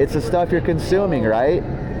it? It's the stuff you're consuming, right?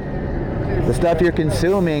 The stuff you're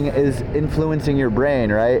consuming is influencing your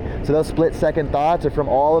brain, right? So those split-second thoughts are from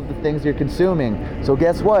all of the things you're consuming. So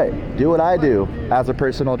guess what? Do what I do as a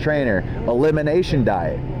personal trainer. Elimination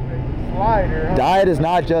diet. Diet is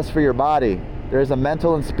not just for your body. There's a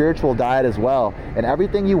mental and spiritual diet as well. And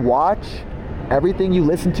everything you watch, everything you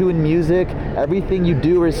listen to in music, everything you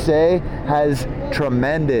do or say has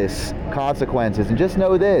tremendous consequences. And just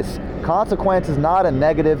know this, consequence is not a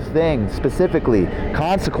negative thing specifically.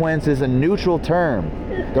 Consequence is a neutral term.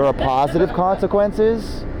 There are positive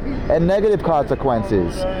consequences and negative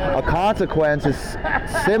consequences. A consequence is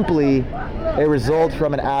simply a result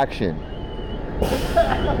from an action.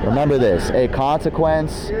 Remember this, a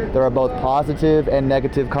consequence, there are both positive and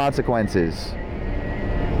negative consequences.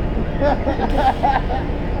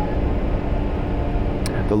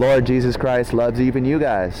 The Lord Jesus Christ loves even you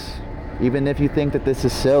guys, even if you think that this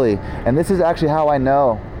is silly. And this is actually how I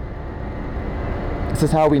know. This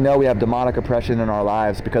is how we know we have demonic oppression in our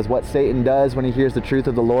lives, because what Satan does when he hears the truth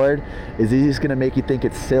of the Lord is he's going to make you think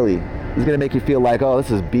it's silly. He's going to make you feel like, oh, this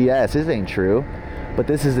is BS, this ain't true. But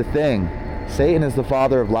this is the thing. Satan is the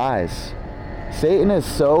father of lies. Satan is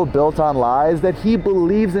so built on lies that he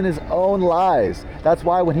believes in his own lies. That's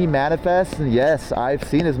why when he manifests, and yes, I've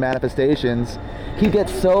seen his manifestations, he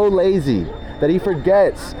gets so lazy that he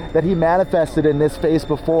forgets that he manifested in this face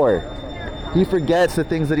before. He forgets the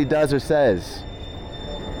things that he does or says.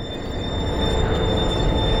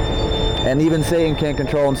 And even Satan can't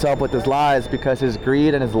control himself with his lies because his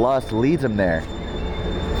greed and his lust leads him there.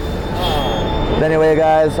 But anyway,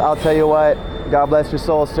 guys, I'll tell you what. God bless your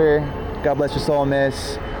soul, sir. God bless your soul,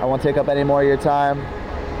 miss. I won't take up any more of your time.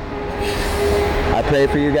 I pray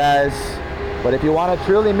for you guys. But if you want to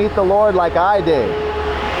truly meet the Lord like I did,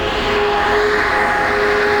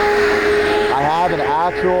 I have an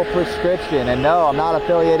actual prescription. And no, I'm not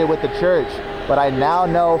affiliated with the church, but I now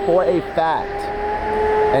know for a fact,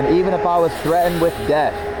 and even if I was threatened with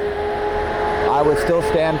death, I would still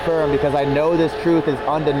stand firm because I know this truth is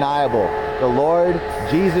undeniable. The Lord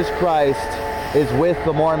Jesus Christ is with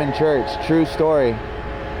the Mormon Church. True story.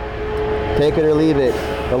 Take it or leave it.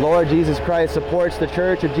 The Lord Jesus Christ supports the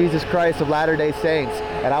Church of Jesus Christ of Latter-day Saints,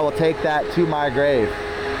 and I will take that to my grave.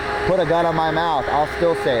 Put a gun on my mouth, I'll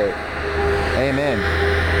still say it. Amen.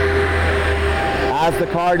 As the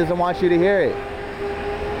card doesn't want you to hear it.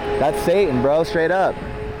 That's Satan, bro, straight up.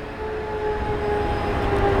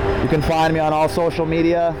 You can find me on all social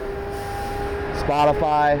media,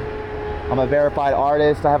 Spotify. I'm a verified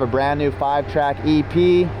artist. I have a brand new 5-track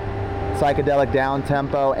EP, psychedelic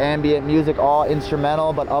down-tempo, ambient music, all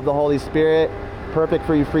instrumental, but of the Holy Spirit. Perfect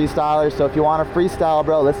for you freestylers. So if you want to freestyle,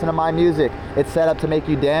 bro, listen to my music. It's set up to make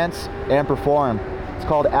you dance and perform. It's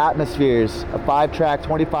called Atmospheres, a 5-track,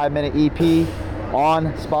 25-minute EP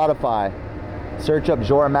on Spotify. Search up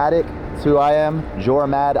Jormatic. That's who I am,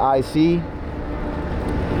 Jormad IC.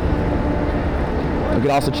 You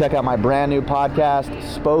can also check out my brand new podcast,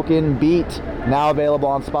 Spoken Beat, now available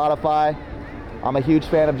on Spotify. I'm a huge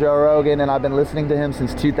fan of Joe Rogan, and I've been listening to him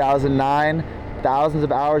since 2009. Thousands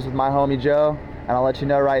of hours with my homie Joe. And I'll let you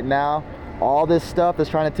know right now, all this stuff that's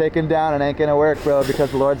trying to take him down, it ain't gonna work, bro, because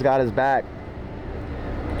the Lord's got his back.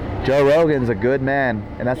 Joe Rogan's a good man,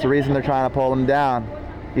 and that's the reason they're trying to pull him down.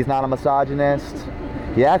 He's not a misogynist.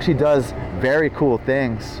 He actually does very cool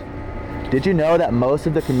things. Did you know that most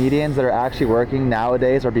of the comedians that are actually working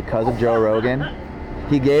nowadays are because of Joe Rogan?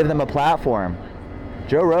 He gave them a platform.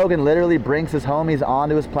 Joe Rogan literally brings his homies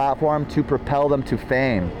onto his platform to propel them to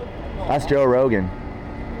fame. That's Joe Rogan.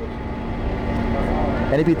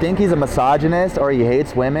 And if you think he's a misogynist or he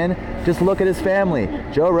hates women, just look at his family.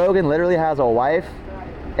 Joe Rogan literally has a wife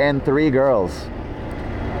and 3 girls.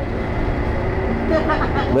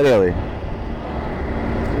 Literally.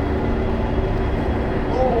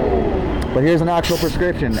 But here's an actual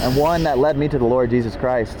prescription, and one that led me to the Lord Jesus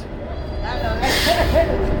Christ.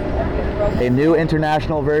 A new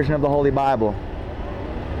international version of the Holy Bible.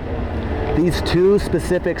 These two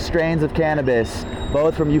specific strains of cannabis,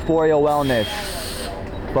 both from Euphoria Wellness,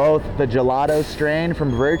 both the gelato strain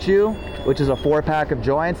from Virtue, which is a 4-pack of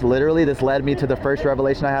joints. Literally, this led me to the first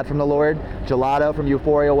revelation I had from the Lord. Gelato from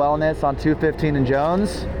Euphoria Wellness on 215 and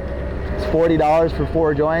Jones. It's $40 for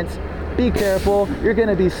 4 joints. Be careful, you're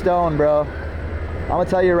gonna be stoned, bro. I'm gonna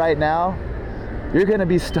tell you right now, you're gonna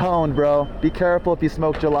be stoned, bro. Be careful if you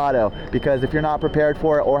smoke gelato, because if you're not prepared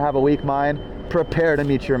for it or have a weak mind, prepare to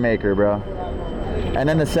meet your maker, bro. And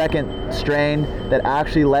then the second strain that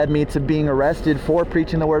actually led me to being arrested for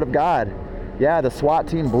preaching the word of God. Yeah, the SWAT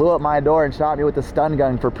team blew up my door and shot me with a stun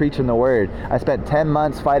gun for preaching the word. I spent 10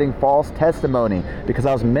 months fighting false testimony because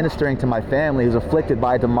I was ministering to my family who's afflicted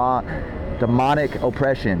by demonic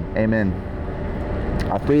oppression. Amen.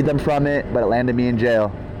 I freed them from it, but it landed me in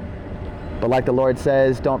jail. But like the Lord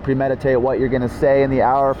says, don't premeditate what you're going to say in the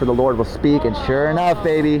hour, for the Lord will speak. And sure enough,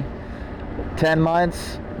 baby, 10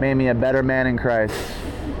 months made me a better man in Christ.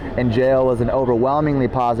 And jail was an overwhelmingly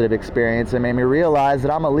positive experience. It made me realize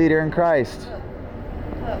that I'm a leader in Christ.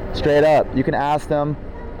 Straight up. You can ask them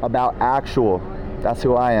about actual. That's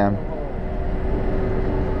who I am.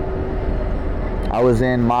 I was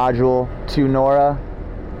in Module 2 Nora,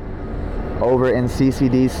 over in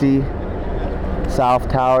CCDC, South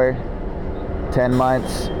Tower, 10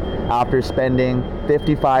 months, after spending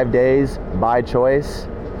 55 days by choice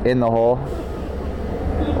in the hole,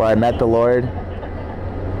 where I met the Lord.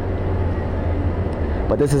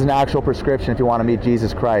 But this is an actual prescription if you want to meet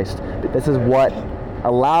Jesus Christ. This is what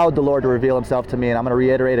allowed the Lord to reveal himself to me, and I'm going to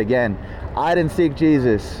reiterate again. I didn't seek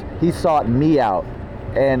Jesus. He sought me out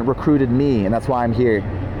and recruited me, and that's why I'm here.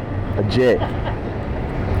 Legit.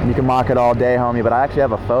 And you can mock it all day, homie, but I actually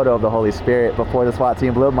have a photo of the Holy Spirit before the SWAT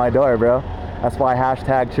team blew up my door, bro. That's why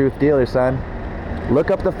hashtag truth dealer, son.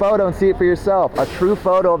 Look up the photo and see it for yourself. A true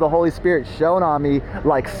photo of the Holy Spirit shown on me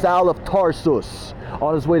like Saul of Tarsus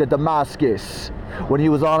on his way to Damascus, when he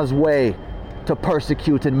was on his way to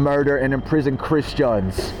persecute and murder and imprison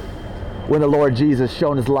Christians. When the Lord Jesus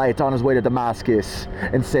shone his light on his way to Damascus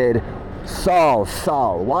and said, Saul,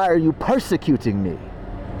 Saul, why are you persecuting me?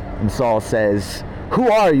 And Saul says,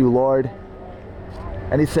 who are you, Lord?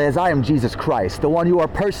 And he says, I am Jesus Christ, the one you are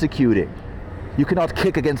persecuting. You cannot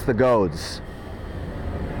kick against the goads.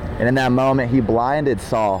 And in that moment, he blinded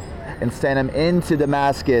Saul and sent him into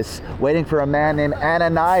Damascus, waiting for a man named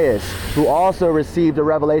Ananias, who also received a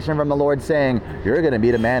revelation from the Lord saying, you're going to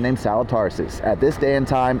meet a man named Saul of Tarsus at this day and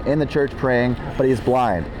time in the church praying, but he's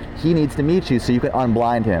blind. He needs to meet you so you can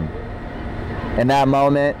unblind him. In that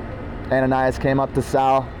moment, Ananias came up to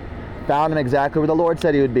Saul, found him exactly where the Lord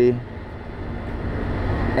said he would be,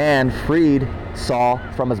 and freed Saul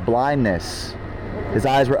from his blindness. His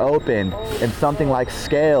eyes were opened, and something like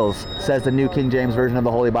scales, says the New King James Version of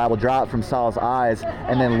the Holy Bible, dropped from Saul's eyes,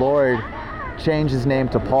 and then Lord changed his name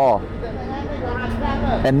to Paul.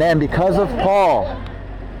 And then because of Paul,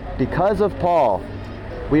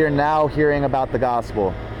 we are now hearing about the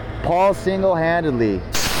gospel. Paul single-handedly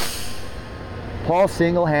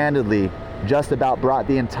just about brought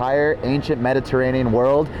the entire ancient Mediterranean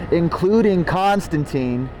world, including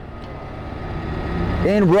Constantine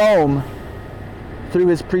in Rome, through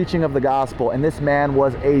his preaching of the gospel. And this man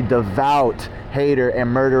was a devout hater and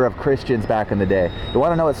murderer of Christians back in the day. You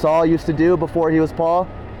want to know what Saul used to do before he was Paul?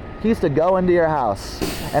 He used to go into your house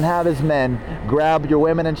and have his men grab your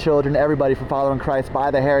women and children, everybody for following Christ,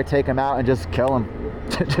 by the hair, take them out and just kill them.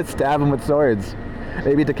 Just stab them with swords.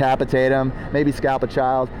 Maybe decapitate them, maybe scalp a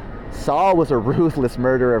child. Saul was a ruthless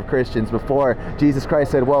murderer of Christians before Jesus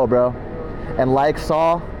Christ said, whoa, bro. And like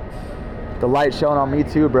Saul, the light shone on me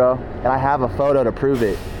too, bro. And I have a photo to prove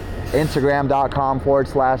it.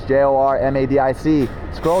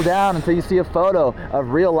 Instagram.com/JORMADIC. Scroll down until you see a photo of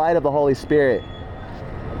real light of the Holy Spirit.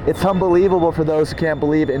 It's unbelievable for those who can't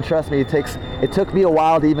believe it. And trust me, it took me a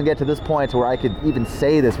while to even get to this point to where I could even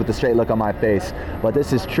say this with a straight look on my face. But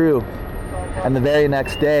this is true. And the very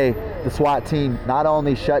next day, the SWAT team not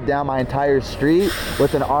only shut down my entire street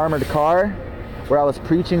with an armored car, where I was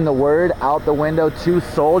preaching the word out the window to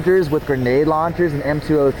soldiers with grenade launchers and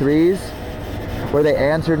M203s, where they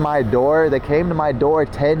answered my door. They came to my door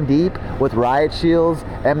 10 deep with riot shields,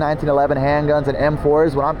 M1911 handguns, and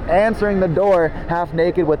M4s, when I'm answering the door half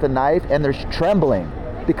naked with a knife, and they're trembling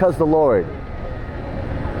because the Lord.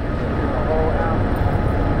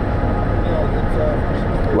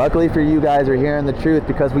 Luckily for you guys are hearing the truth,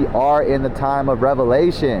 because we are in the time of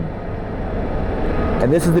revelation.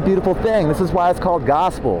 And this is the beautiful thing. This is why it's called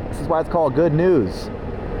gospel. This is why it's called good news.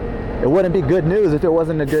 It wouldn't be good news if it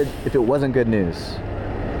wasn't good news.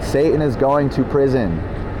 Satan is going to prison.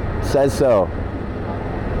 Says so.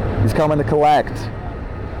 He's coming to collect.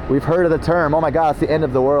 We've heard of the term, oh my God, it's the end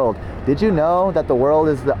of the world. Did you know that the world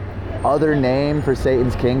is the other name for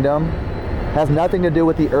Satan's kingdom? It has nothing to do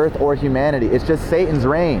with the earth or humanity. It's just Satan's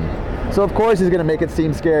reign. So of course he's going to make it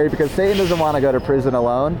seem scary, because Satan doesn't want to go to prison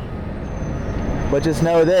alone. But just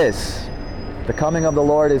know this, the coming of the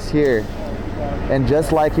Lord is here. And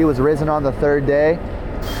just like he was risen on the third day,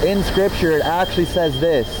 in Scripture it actually says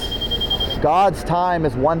this: God's time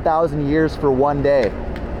is 1,000 years for one day.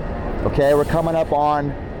 Okay, we're coming up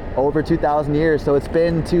on over 2,000 years, so it's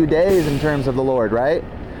been 2 days in terms of the Lord, right?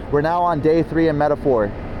 We're now on day 3 in metaphor,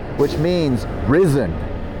 which means risen.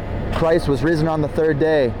 Christ was risen on the third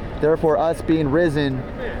day. Therefore, us being risen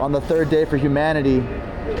on the third day for humanity,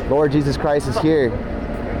 Lord Jesus Christ is here.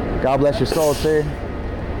 God bless your soul, sir.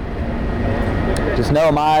 Just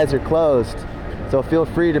know my eyes are closed, so feel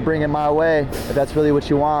free to bring it my way if that's really what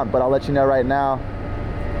you want, but I'll let you know right now,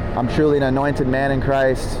 I'm truly an anointed man in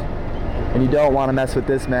Christ, and you don't want to mess with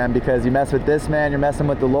this man, because you mess with this man, you're messing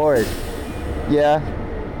with the Lord. Yeah,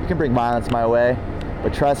 you can bring violence my way,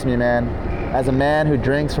 but trust me, man, as a man who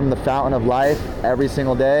drinks from the fountain of life every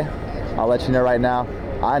single day, I'll let you know right now,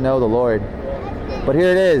 I know the Lord. But here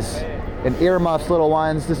it is, in earmuffs, little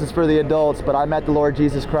ones, this is for the adults, but I met the Lord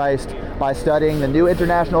Jesus Christ by studying the New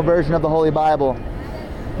International Version of the Holy Bible,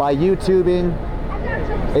 by YouTubing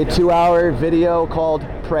a 2-hour video called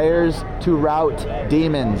Prayers to Rout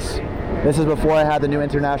Demons. This is before I had the New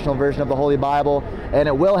International Version of the Holy Bible, and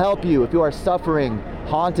it will help you if you are suffering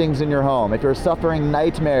hauntings in your home, if you're suffering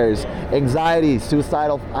nightmares, anxieties,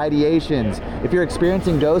 suicidal ideations, if you're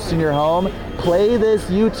experiencing ghosts in your home, play this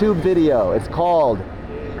YouTube video. It's called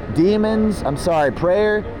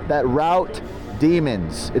Prayer That Rout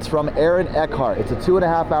Demons. It's from Aaron Eckhart. It's a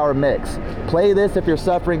 2.5-hour mix. Play this if you're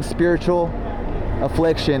suffering spiritual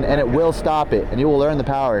affliction, and it will stop it, and you will learn the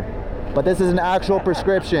power. But this is an actual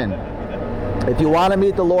prescription. If you want to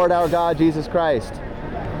meet the Lord our God, Jesus Christ,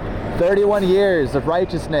 31 years of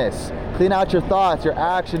righteousness, clean out your thoughts, your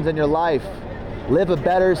actions, and your life. Live a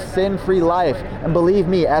better, sin-free life. And believe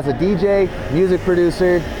me, as a DJ, music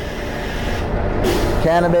producer,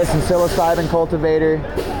 cannabis and psilocybin cultivator,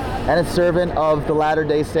 and a servant of the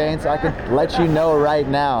Latter-day Saints, I can let you know right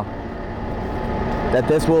now that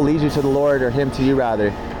this will lead you to the Lord, or Him to you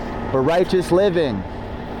rather. But righteous living,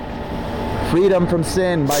 freedom from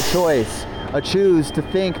sin by choice, a choose to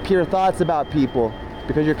think pure thoughts about people,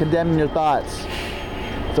 because you're condemning your thoughts.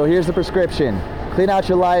 So here's the prescription. Clean out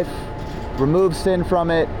your life, remove sin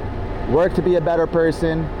from it, work to be a better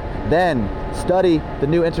person, then study the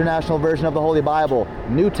New International Version of the Holy Bible,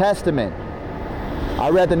 New Testament. I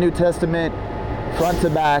read the New Testament front to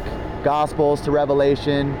back, Gospels to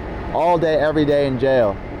Revelation, all day, every day in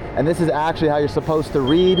jail. And this is actually how you're supposed to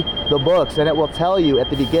read the books, and it will tell you at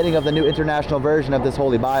the beginning of the New International Version of this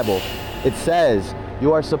Holy Bible. It says,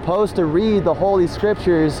 you are supposed to read the Holy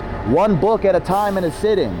Scriptures one book at a time in a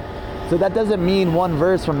sitting. So that doesn't mean one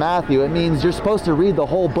verse from Matthew. It means you're supposed to read the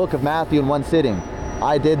whole book of Matthew in one sitting.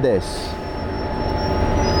 I did this.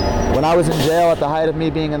 When I was in jail at the height of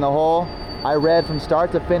me being in the hole, I read from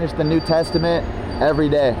start to finish the New Testament every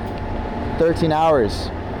day, 13 hours.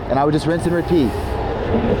 And I would just rinse and repeat,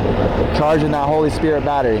 charging that Holy Spirit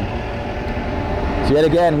battery. So yet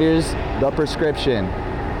again, here's the prescription.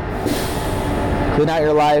 Clean out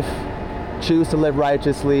your life, choose to live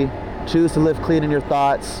righteously, choose to live clean in your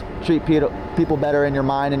thoughts, treat people better in your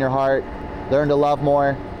mind and your heart, learn to love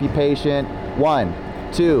more, be patient.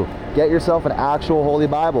 1, 2, get yourself an actual Holy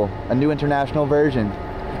Bible, a New International Version.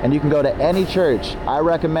 And you can go to any church. I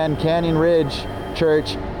recommend Canyon Ridge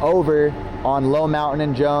Church over on Low Mountain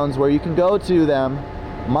in Jones, where you can go to them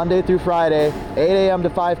Monday through Friday, 8 a.m. to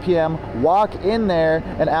 5 p.m. Walk in there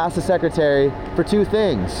and ask the secretary for 2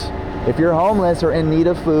 things. If you're homeless or in need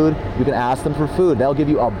of food, you can ask them for food. They'll give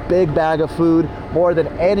you a big bag of food, more than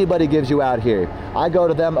anybody gives you out here. I go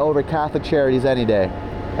to them over Catholic Charities any day.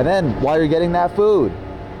 And then, while you're getting that food,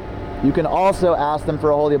 you can also ask them for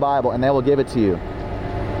a Holy Bible, and they will give it to you.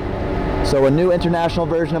 So a New International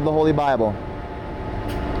Version of the Holy Bible.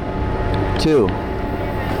 2,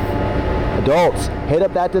 adults, hit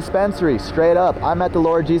up that dispensary, straight up. I met the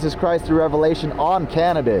Lord Jesus Christ through revelation on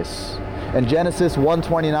cannabis. And Genesis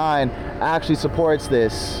 1:29 actually supports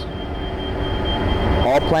this.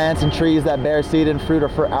 All plants and trees that bear seed and fruit are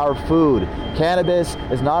for our food. Cannabis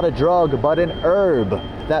is not a drug, but an herb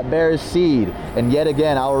that bears seed. And yet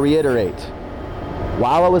again, I will reiterate,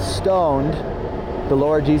 while I was stoned, the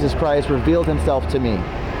Lord Jesus Christ revealed Himself to me.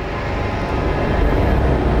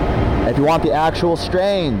 If you want the actual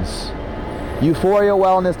strains, Euphoria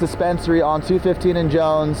Wellness Dispensary on 215 in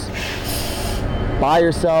Jones. Buy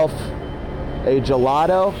yourself a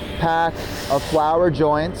gelato pack of flower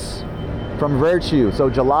joints from Virtue. So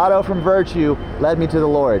gelato from Virtue led me to the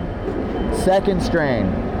Lord. Second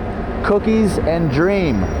strain, Cookies and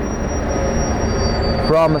Dream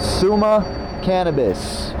from Summa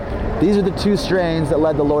Cannabis. These are the two strains that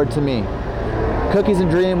led the Lord to me. Cookies and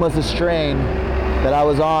Dream was the strain that I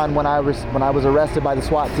was on when I was arrested by the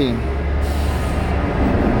SWAT team.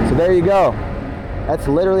 So there you go. That's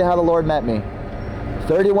literally how the Lord met me.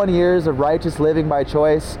 31 years of righteous living by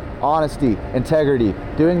choice, honesty, integrity,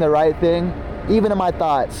 doing the right thing, even in my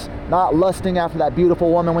thoughts, not lusting after that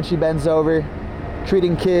beautiful woman when she bends over,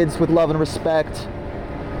 treating kids with love and respect,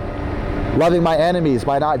 loving my enemies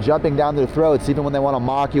by not jumping down their throats even when they want to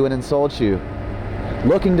mock you and insult you,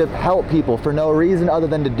 looking to help people for no reason other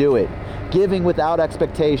than to do it, giving without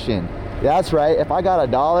expectation. Yeah, that's right. If I got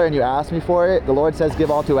 $1 and you asked me for it, the Lord says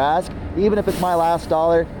give all to ask. Even if it's my last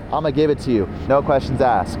dollar, I'm gonna give it to you. No questions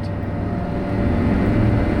asked.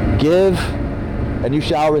 Give and you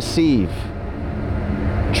shall receive.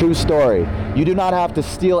 True story. You do not have to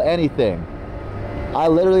steal anything. I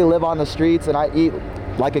literally live on the streets and I eat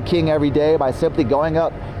like a king every day by simply going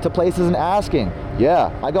up to places and asking.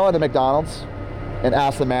 Yeah, I go into McDonald's and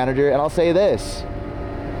ask the manager, and I'll say this: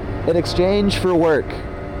 in exchange for work,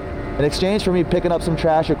 in exchange for me picking up some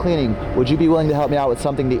trash or cleaning, would you be willing to help me out with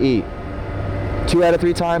something to eat? 2 out of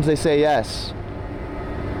 3 times they say yes.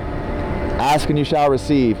 Ask and you shall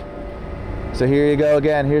receive. So here you go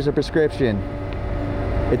again. Here's a prescription.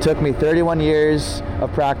 It took me 31 years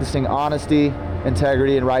of practicing honesty,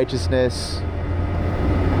 integrity, and righteousness,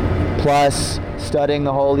 plus studying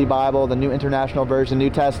the Holy Bible, the New International Version, New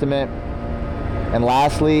Testament, and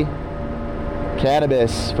lastly,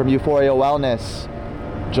 cannabis from Euphoria Wellness,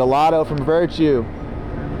 gelato from Virtue,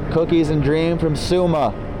 Cookies and Dream from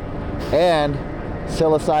Summa, and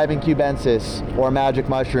psilocybin cubensis, or magic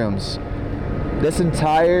mushrooms. This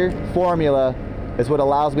entire formula is what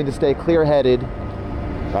allows me to stay clear-headed.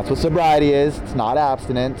 That's what sobriety is. It's not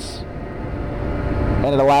abstinence. And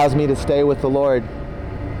it allows me to stay with the Lord.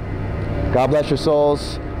 God bless your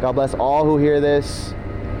souls. God bless all who hear this.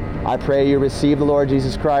 I pray you receive the Lord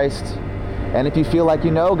Jesus Christ. And if you feel like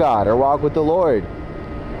you know God or walk with the Lord,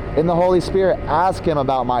 in the Holy Spirit, ask Him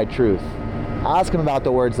about my truth. Ask Him about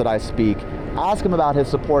the words that I speak. Ask Him about His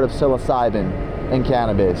support of psilocybin and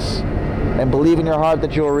cannabis. And believe in your heart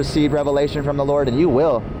that you will receive revelation from the Lord, and you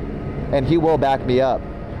will. And He will back me up.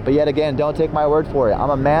 But yet again, don't take my word for it. I'm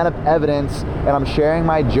a man of evidence, and I'm sharing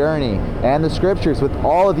my journey and the scriptures with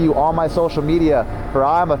all of you on my social media, for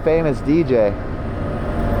I'm a famous DJ.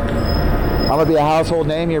 I'm going to be a household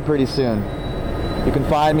name here pretty soon. You can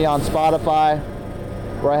find me on Spotify,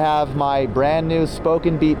 where I have my brand new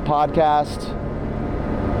Spoken Beat podcast,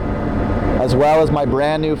 as well as my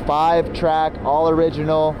brand new 5-track,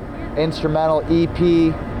 all-original, instrumental EP,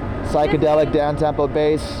 psychedelic down-tempo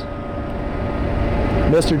bass.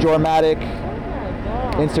 Mr. Jormatic,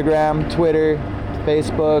 Instagram, Twitter,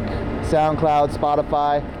 Facebook, SoundCloud,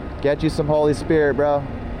 Spotify. Get you some Holy Spirit, bro.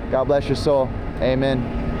 God bless your soul.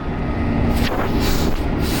 Amen.